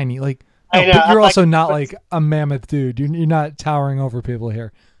 that's tiny. Like, no, I know, but you're I'm also like, not like a mammoth dude. You're not towering over people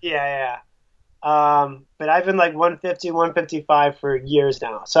here. Yeah. But I've been like 150, 155 for years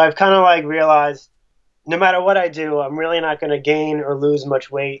now. So I've kind of like realized no matter what I do, I'm really not going to gain or lose much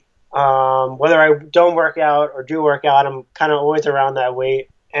weight. Whether I don't work out or do work out, I'm kind of always around that weight.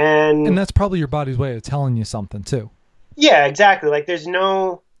 And that's probably your body's way of telling you something too. Yeah, exactly. Like there's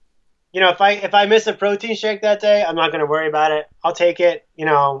no, if I miss a protein shake that day, I'm not going to worry about it. I'll take it,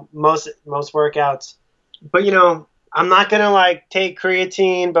 most workouts. But, I'm not going to like take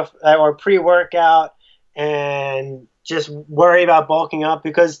creatine or pre-workout and just worry about bulking up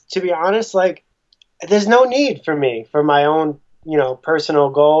because to be honest, like there's no need for me for my own, personal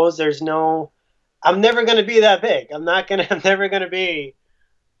goals. I'm never going to be that big. I'm never going to be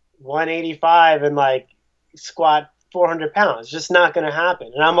 185 and like squat 400 pounds. Just not going to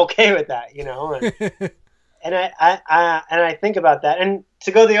happen. And I'm okay with that, and I think about that. And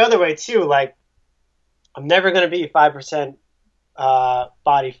to go the other way too, like I'm never going to be 5%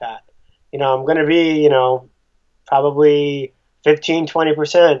 body fat. I'm going to be, probably 15,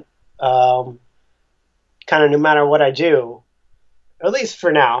 20%, kind of no matter what I do, at least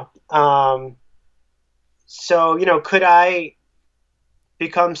for now. So, could I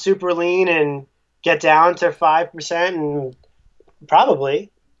become super lean and get down to 5%? And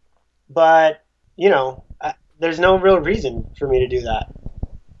probably, but, there's no real reason for me to do that.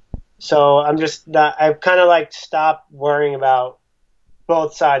 So I've kind of like stopped worrying about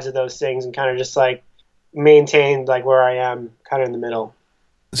both sides of those things and kind of just like maintained like where I am kind of in the middle.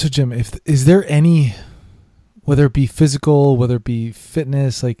 So Jim, is there any, whether it be physical, whether it be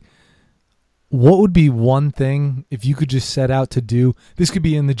fitness, like what would be one thing if you could just set out to do? This could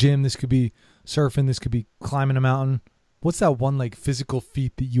be in the gym, this could be surfing, this could be climbing a mountain. What's that one like physical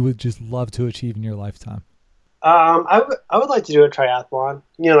feat that you would just love to achieve in your lifetime? I would like to do a triathlon,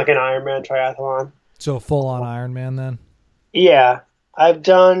 like an Ironman triathlon. So a full-on Ironman then? Yeah. I've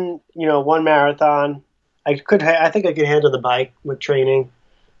done, one marathon. I think I could handle the bike with training.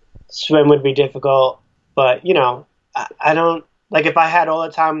 Swim would be difficult, but, I don't, like if I had all the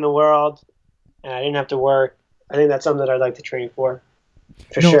time in the world and I didn't have to work, I think that's something that I'd like to train for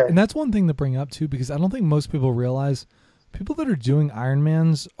sure. And that's one thing to bring up too, because I don't think most people realize people that are doing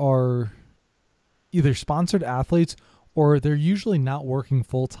Ironmans are either sponsored athletes or they're usually not working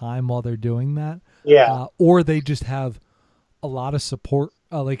full time while they're doing that. Yeah. Or they just have a lot of support.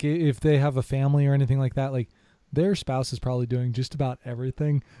 Like if they have a family or anything like that, like their spouse is probably doing just about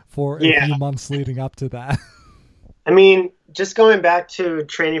everything for a few months leading up to that. I mean, just going back to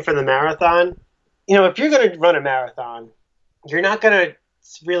training for the marathon, if you're going to run a marathon, you're not going to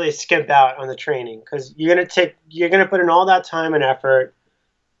really skimp out on the training because you're going to put in all that time and effort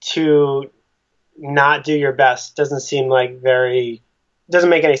to not do your best. Doesn't seem like doesn't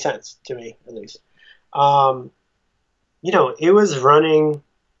make any sense to me, at least. I was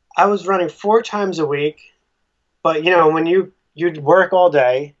running 4 times a week, but when you'd work all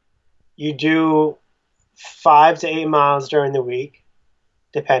day, you do 5 to 8 miles during the week,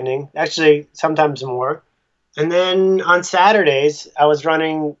 depending, actually sometimes more. And then on Saturdays, I was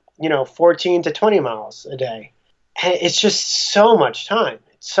running, 14 to 20 miles a day. And it's just so much time.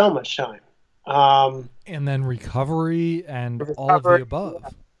 It's so much time. And then recovery and all of the above.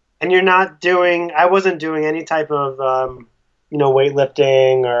 And I wasn't doing any type of,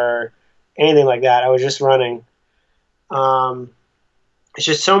 weightlifting or anything like that. I was just running. It's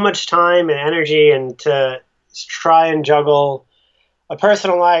just so much time and energy and to try and juggle a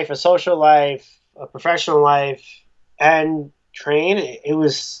personal life, a social life, a professional life, and train.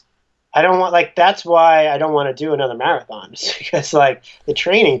 That's why I don't want to do another marathon, because like the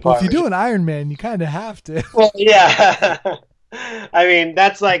training part. Well, if you do an Ironman, you kind of have to. Well, yeah. I mean,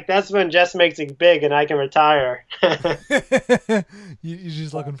 that's when Jess makes it big and I can retire. You're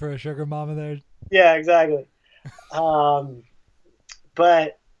just looking for a sugar mama there. Yeah, exactly.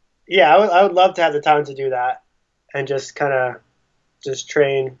 But yeah, I would love to have the time to do that and just kind of just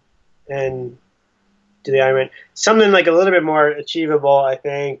train and do the Ironman. Something like a little bit more achievable, I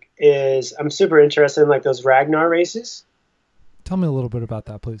think, is I'm super interested in like those Ragnar races. Tell me a little bit about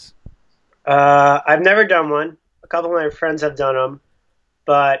that, please. I've never done one. A couple of my friends have done them,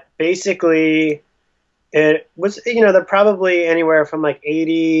 but basically it was, they're probably anywhere from like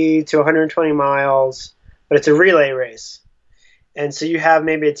 80 to 120 miles, but it's a relay race. And so you have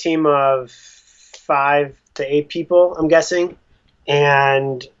maybe a team of 5 to 8 people, I'm guessing.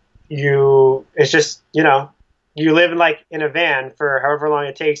 And it's just, you live like in a van for however long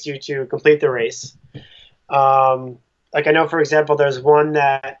it takes you to complete the race. Like I know, for example, there's one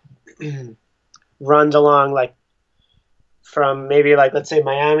that runs along like from maybe like, let's say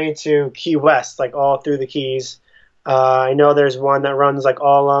Miami to Key West, like all through the Keys. I know there's one that runs like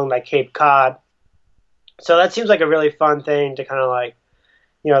all along like Cape Cod. So that seems like a really fun thing to kind of like,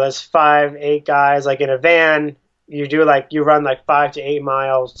 there's 5, 8 guys like in a van. You run like 5 to 8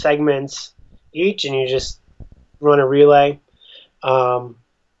 mile segments each, and you just run a relay. I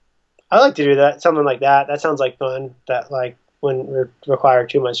like to do that, something like that. That sounds like fun. That like wouldn't require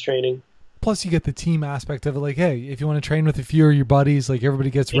too much training. Plus, you get the team aspect of it. Like, hey, if you want to train with a few of your buddies, like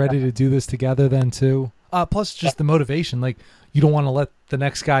everybody gets ready to do this together then too. Plus, just the motivation. Like, you don't want to let the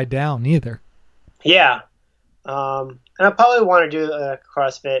next guy down either. Yeah. And I probably want to do a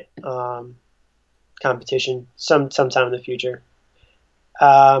CrossFit competition sometime in the future.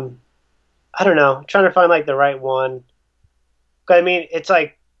 I don't know. I'm trying to find like the right one. But I mean, it's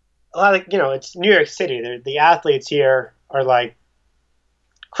like a lot of, it's New York City. The athletes here are like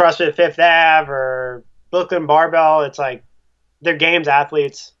CrossFit Fifth Ave or Brooklyn Barbell. It's like they're games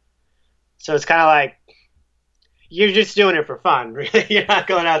athletes. So it's kind of like you're just doing it for fun. Really. You're not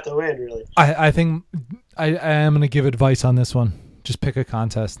going out to win, really. I think I am going to give advice on this one. Just pick a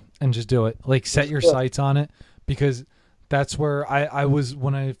contest and just do it. Like, set your sights on it, because that's where I was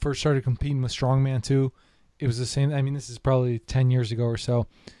when I first started competing with Strongman too. It was the same. I mean, this is probably 10 years ago or so,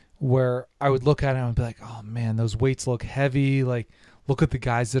 where I would look at it and I'd be like, oh man, those weights look heavy. Like, look at the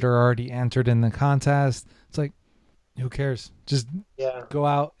guys that are already entered in the contest. It's like, who cares? Just go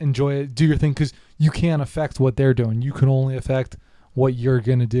out, enjoy it, do your thing, because you can't affect what they're doing. You can only affect what you're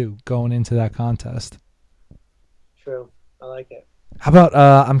going to do going into that contest. True. I like it. How about,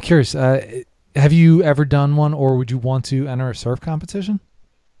 I'm curious, have you ever done one, or would you want to enter a surf competition?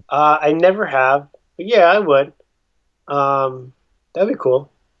 I never have, but yeah, I would. That'd be cool.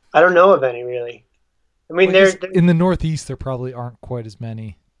 I don't know of any, really. I mean, well, in the Northeast, there probably aren't quite as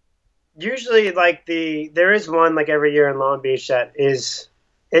many. Usually, like there is one like every year in Long Beach that is,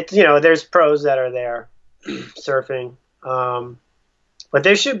 there's pros that are there surfing. But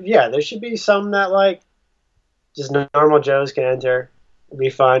there should be some that like just normal Joes can enter. It'd be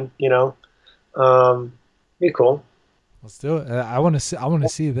fun, Be cool. Let's do it. I want to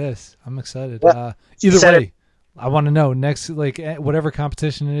see this. I'm excited. Yeah. Either way, I want to know next, like whatever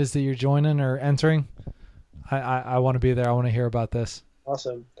competition it is that you're joining or entering. I want to be there. I want to hear about this.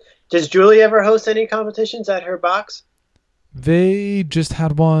 Awesome. Does Julie ever host any competitions at her box? They just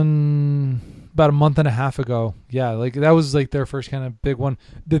had one about a month and a half ago. Yeah, like that was like their first kind of big one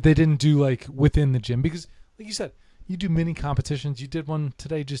that they didn't do like within the gym, because like you said, you do mini competitions. You did one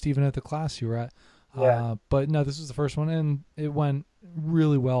today just even at the class you were at. Yeah. But no, this was the first one, and it went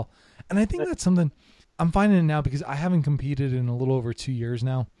really well. And I think that's something I'm finding it now, because I haven't competed in a little over 2 years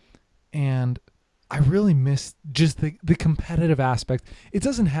now, and I really miss just the competitive aspect. It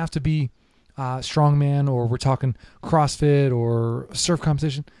doesn't have to be strongman, or we're talking CrossFit or surf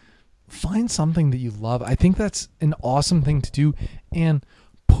competition. Find something that you love. I think that's an awesome thing to do, and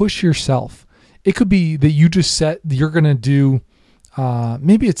push yourself. It could be that you just you're going to do,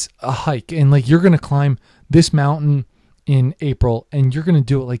 maybe it's a hike, and like you're going to climb this mountain in April, and you're going to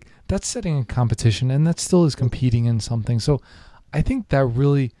do it. Like, that's setting a competition, and that still is competing in something. So I think that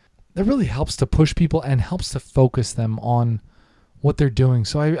really helps to push people and helps to focus them on what they're doing.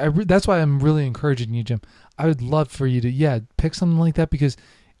 So that's why I'm really encouraging you, Jim. I would love for you to, pick something like that, because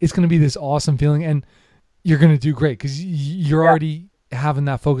it's going to be this awesome feeling, and you're going to do great because you're already having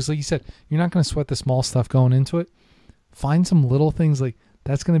that focus. Like you said, you're not going to sweat the small stuff going into it. Find some little things, like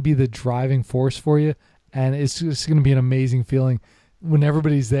that's going to be the driving force for you. And it's just going to be an amazing feeling when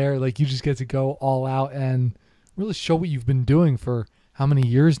everybody's there. Like, you just get to go all out and really show what you've been doing for how many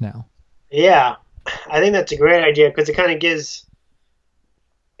years now. Yeah, I think that's a great idea, because it kind of gives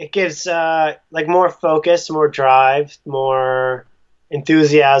like more focus, more drive, more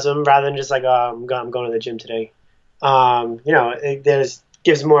enthusiasm, rather than just like, I'm going to the gym today. It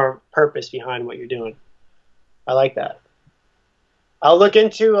gives more purpose behind what you're doing. I like that. I'll look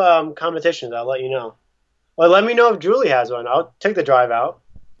into competitions. I'll let you know. Well, let me know if Julie has one. I'll take the drive out.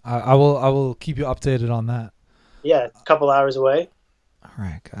 I will keep you updated on that. Yeah, a couple hours away. All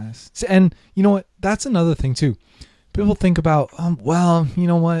right, guys. And you know what? That's another thing too. People think about, well, you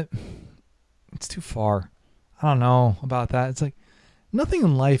know what? It's too far. I don't know about that. It's like nothing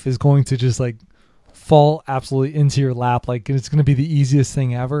in life is going to just like fall absolutely into your lap. Like it's going to be the easiest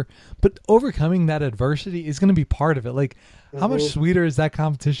thing ever. But overcoming that adversity is going to be part of it. Like how much sweeter is that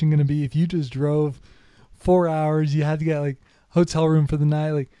competition going to be if you just drove 4 hours, you had to get like hotel room for the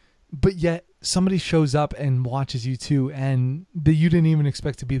night, like, but yet somebody shows up and watches you too, and that you didn't even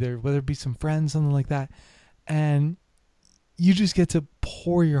expect to be there, whether it be some friends, something like that, and you just get to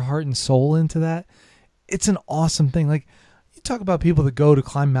pour your heart and soul into that. It's an awesome thing. Like you talk about people that go to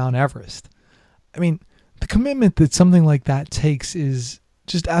climb Mount Everest. I mean, the commitment that something like that takes is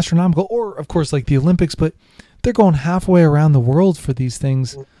just astronomical. Or of course, like the Olympics, but they're going halfway around the world for these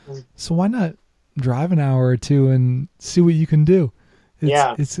things. So why not drive an hour or two and see what you can do?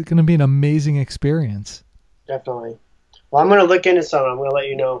 It's going to be an amazing experience. Definitely. Well, I'm going to look into some. I'm going to let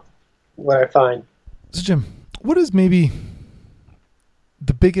you know what I find. So Jim, what is maybe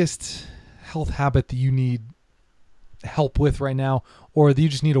the biggest health habit that you need help with right now, or that you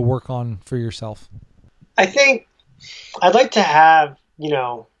just need to work on for yourself? I think I'd like to have,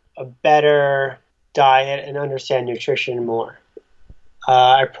 a better diet and understand nutrition more.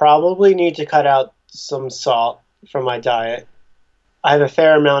 I probably need to cut out some salt from my diet. I have a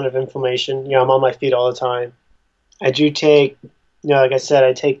fair amount of inflammation. I'm on my feet all the time. I do take, like I said,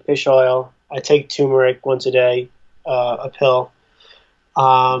 I take fish oil. I take turmeric once a day, a pill.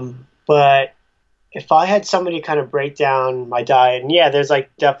 But if I had somebody kind of break down my diet, and there's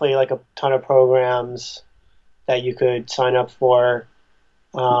definitely a ton of programs that you could sign up for.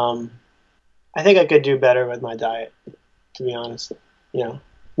 I think I could do better with my diet, to be honest.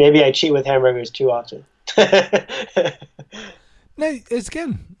 Maybe I cheat with hamburgers too often. No, it's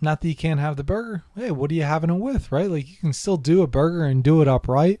again, not that you can't have the burger. Hey, what are you having it with, right? Like you can still do a burger and do it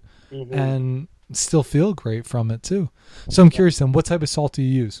upright and still feel great from it too. So I'm curious then, what type of salt do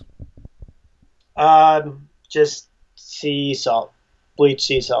you use? Just sea salt, bleached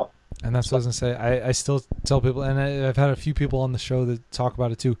sea salt. And that's what I was going to say. I still tell people, and I've had a few people on the show that talk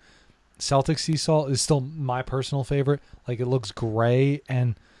about it too. Celtic sea salt is still my personal favorite. Like it looks gray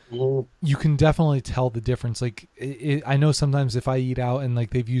and you can definitely tell the difference. Like I know sometimes if I eat out and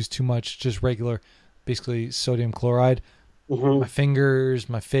like they've used too much, just regular, basically sodium chloride, my fingers,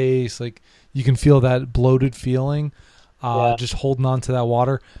 my face, like you can feel that bloated feeling, just holding on to that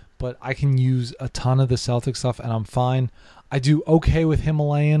water. But I can use a ton of the Celtic stuff and I'm fine. I do okay with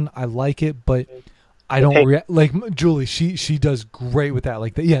Himalayan. I like it, but I don't like Julie. She does great with that.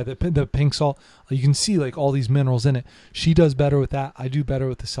 Like the pink salt. You can see like all these minerals in it. She does better with that. I do better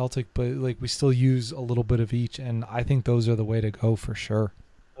with the Celtic, but like we still use a little bit of each, and I think those are the way to go for sure.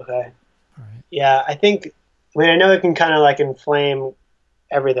 Okay. All right. Yeah, I think. I know it can kind of like inflame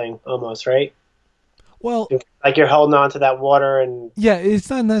everything almost, right? Well, like you're holding on to that water and. Yeah, it's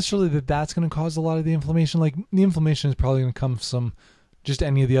not necessarily that's going to cause a lot of the inflammation. Like the inflammation is probably going to come from just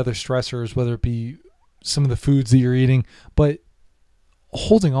any of the other stressors, whether it be some of the foods that you're eating, but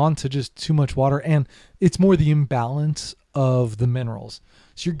holding on to just too much water, and it's more the imbalance of the minerals.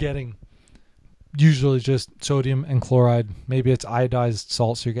 So you're getting usually just sodium and chloride. Maybe it's iodized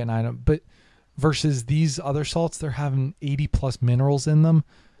salt, so you're getting iodine, but versus these other salts, they're having 80 plus minerals in them.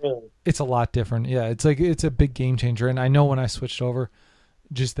 Really? It's a lot different. Yeah, it's a big game changer. And I know when I switched over,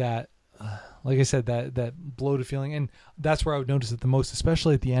 just that, like I said, that bloated feeling, and that's where I would notice it the most,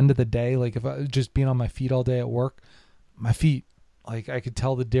 especially at the end of the day. Like if I just being on my feet all day at work, my feet, like I could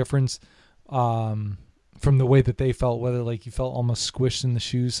tell the difference from the way that they felt, whether like you felt almost squished in the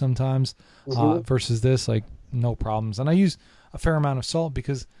shoes sometimes versus this, like no problems. And I use a fair amount of salt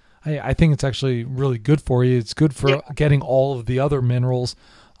because I think it's actually really good for you. It's good for getting all of the other minerals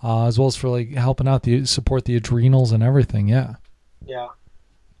as well as for like helping out support the adrenals and everything. Yeah. Yeah.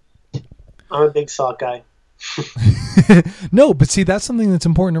 I'm a big salt guy. No, but see, that's something that's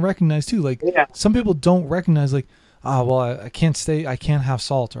important to recognize too. Like some people don't recognize like, well, I can't have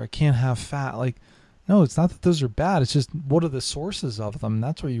salt or I can't have fat. Like, no, it's not that those are bad. It's just what are the sources of them?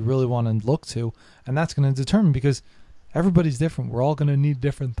 That's what you really want to look to. And that's going to determine, because everybody's different. We're all going to need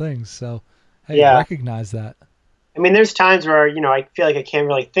different things. So, hey, recognize that. I mean, there's times where, I feel like I can't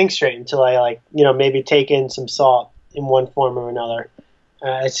really think straight until I maybe take in some salt in one form or another.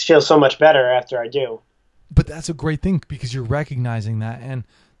 It feels so much better after I do. But that's a great thing because you're recognizing that. And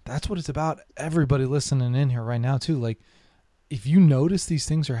that's what it's about. Everybody listening in here right now too. Like if you notice these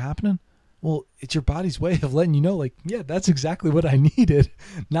things are happening, well, it's your body's way of letting you know, like, yeah, that's exactly what I needed.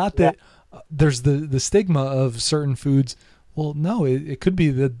 Not that there's the stigma of certain foods Well, no, it could be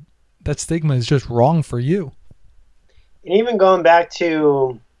that stigma is just wrong for you. And even going back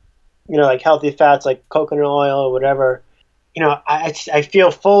to, like healthy fats like coconut oil or whatever, I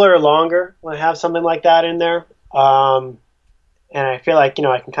feel fuller longer when I have something like that in there. And I feel like,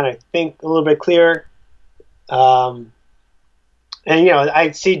 I can kind of think a little bit clearer. And,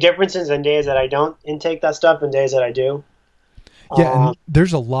 I see differences in days that I don't intake that stuff and days that I do. Yeah, and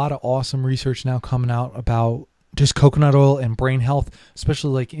there's a lot of awesome research now coming out about just coconut oil and brain health,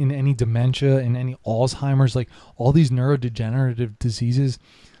 especially like in any dementia and any Alzheimer's, like all these neurodegenerative diseases.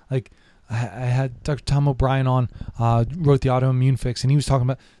 Like I had Dr. Tom O'Brien on, wrote the Autoimmune Fix, and he was talking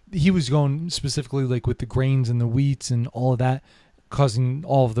about, he was going specifically like with the grains and the wheats and all of that, causing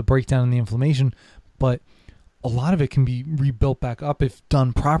all of the breakdown and the inflammation. But a lot of it can be rebuilt back up if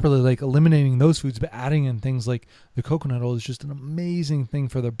done properly, like eliminating those foods, but adding in things like the coconut oil is just an amazing thing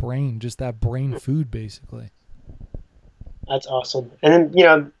for the brain, just that brain food, basically. That's awesome. And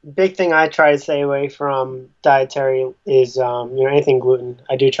then, big thing I try to stay away from dietary is, anything gluten.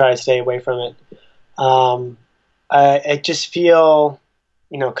 I do try to stay away from it. I just feel,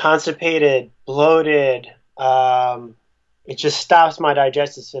 constipated, bloated. It just stops my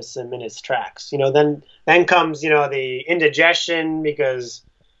digestive system in its tracks. Then comes, the indigestion, because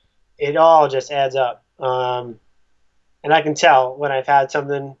it all just adds up. And I can tell when I've had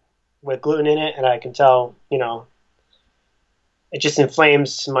something with gluten in it, and I can tell, it just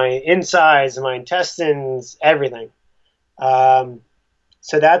inflames my insides, my intestines, everything.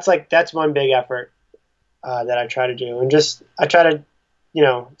 So that's one big effort that I try to do. And I try to,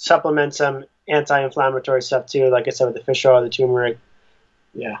 supplement some anti-inflammatory stuff too, like I said, with the fish oil, the turmeric.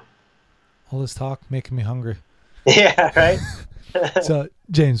 Yeah. All this talk making me hungry. Yeah, right? So,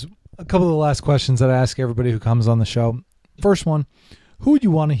 James, a couple of the last questions that I ask everybody who comes on the show. First one, who would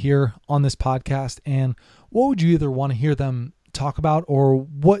you want to hear on this podcast, and what would you either want to hear them talk about, or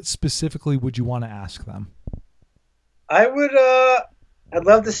what specifically would you want to ask them? I'd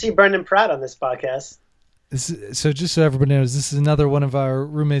love to see Brendan Pratt on this podcast. So just so everybody knows, this is another one of our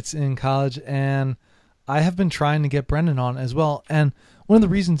roommates in college, and I have been trying to get Brendan on as well. And one of the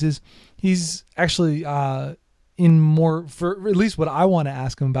reasons is he's actually in more, for at least what I want to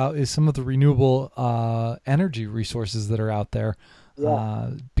ask him about is some of the renewable energy resources that are out there. Yeah.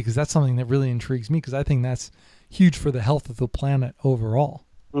 Because that's something that really intrigues me, because I think that's huge for the health of the planet overall.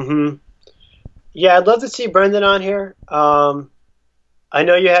 Mm-hmm. Yeah, I'd love to see Brendan on here. I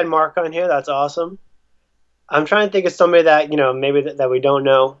know you had Mark on here. That's awesome. I'm trying to think of somebody that, maybe that we don't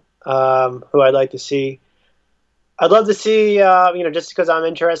know, who I'd like to see. I'd love to see, just because I'm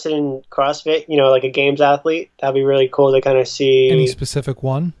interested in CrossFit, like a games athlete. That'd be really cool to kind of see. Any specific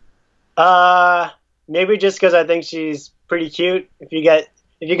one? Maybe just because I think she's pretty cute. If you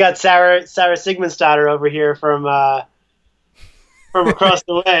got Sarah Sigmundsdottir over here from across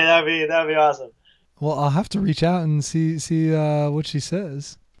the way, that'd be awesome. Well, I'll have to reach out and see what she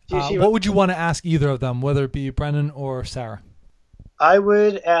says. What would you want to ask either of them, whether it be Brendan or Sarah? I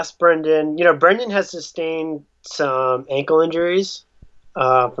would ask Brendan. Brendan has sustained some ankle injuries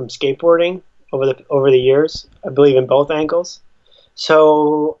from skateboarding over the years, I believe in both ankles.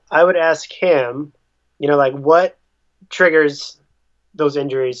 So I would ask him, what triggers those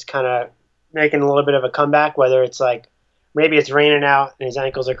injuries, kind of making a little bit of a comeback, whether it's like maybe it's raining out and his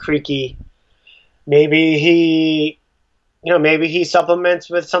ankles are creaky. Maybe he supplements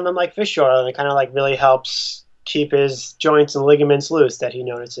with something like fish oil, and it kind of like really helps keep his joints and ligaments loose that he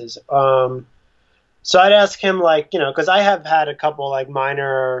notices. So I'd ask him, because I have had a couple like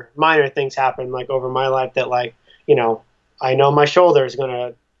minor things happen like over my life that I know my shoulder is going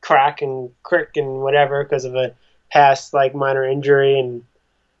to crack and crick and whatever because of a past like minor injury. And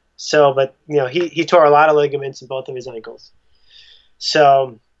so, but he tore a lot of ligaments in both of his ankles.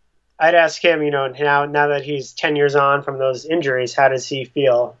 So I'd ask him, now that he's 10 years on from those injuries, how does he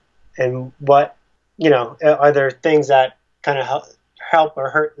feel? And what, are there things that kind of help or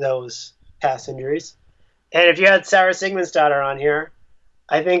hurt those past injuries? And if you had Sarah Sigmundsdottir on here,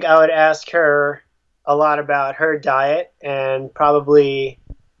 I think I would ask her a lot about her diet, and probably,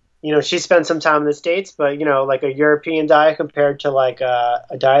 she spent some time in the States, but, like a European diet compared to like a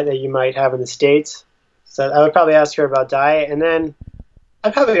diet that you might have in the States. So I would probably ask her about diet. And then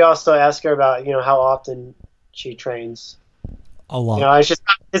I'd probably also ask her about, how often she trains. A lot.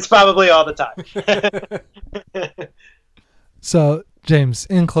 It's probably all the time. So, James,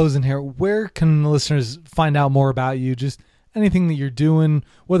 in closing here, where can the listeners find out more about you? Just anything that you're doing,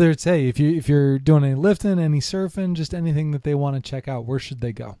 whether it's, hey, if you're doing any lifting, any surfing, just anything that they want to check out, where should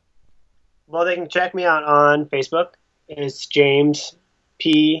they go? Well, they can check me out on Facebook. It's James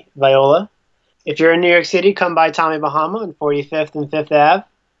P. Viola. if you're in New York City, come by Tommy Bahama on 45th and 5th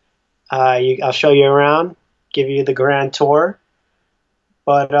Ave. I'll show you around, give you the grand tour.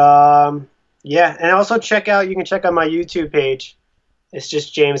 But yeah, and also you can check out my YouTube page. It's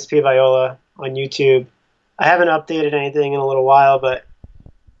just James P. Viola on YouTube. I haven't updated anything in a little while, but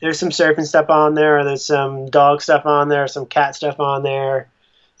there's some surfing stuff on there. There's some dog stuff on there, some cat stuff on there,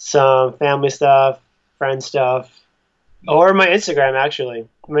 some family stuff, friend stuff, or my Instagram actually.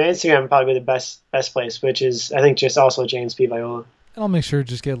 My Instagram would probably be the best place, which is I think just also James P. Viola. And I'll make sure to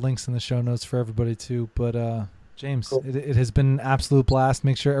just get links in the show notes for everybody too. But James, Cool. it has been an absolute blast.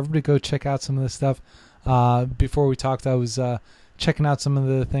 Make sure everybody go check out some of this stuff. Before we talked, I was checking out some of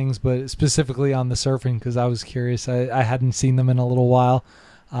the things, but specifically on the surfing because I was curious. I hadn't seen them in a little while.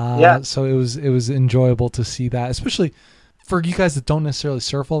 So it was enjoyable to see that, especially for you guys that don't necessarily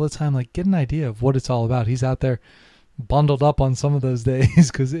surf all the time. Like, get an idea of what it's all about. He's out there bundled up on some of those days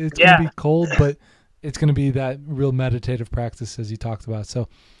because it's gonna be cold, but it's gonna be that real meditative practice as you talked about. So,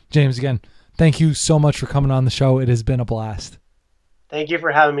 James, again, thank you so much for coming on the show. It has been a blast. Thank you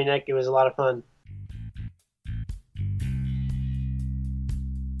for having me, Nick. It was a lot of fun.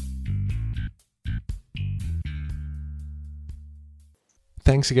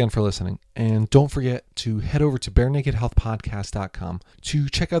 Thanks again for listening. And don't forget to head over to barenakedhealthpodcast.com to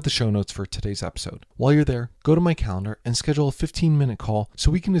check out the show notes for today's episode. While you're there, go to my calendar and schedule a 15-minute call so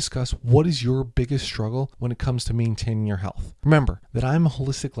we can discuss what is your biggest struggle when it comes to maintaining your health. Remember that I'm a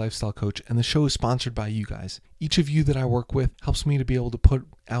holistic lifestyle coach and the show is sponsored by you guys. Each of you that I work with helps me to be able to put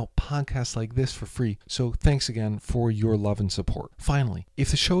out podcasts like this for free. So thanks again for your love and support. Finally,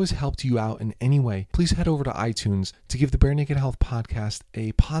 if the show has helped you out in any way, please head over to iTunes to give the Bare Naked Health Podcast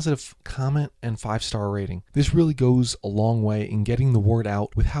a positive comment and 5-star rating. This really goes a long way in getting the word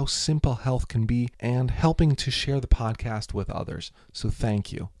out with how simple health can be and helping to share the podcast with others. So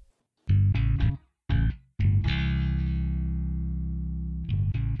thank you.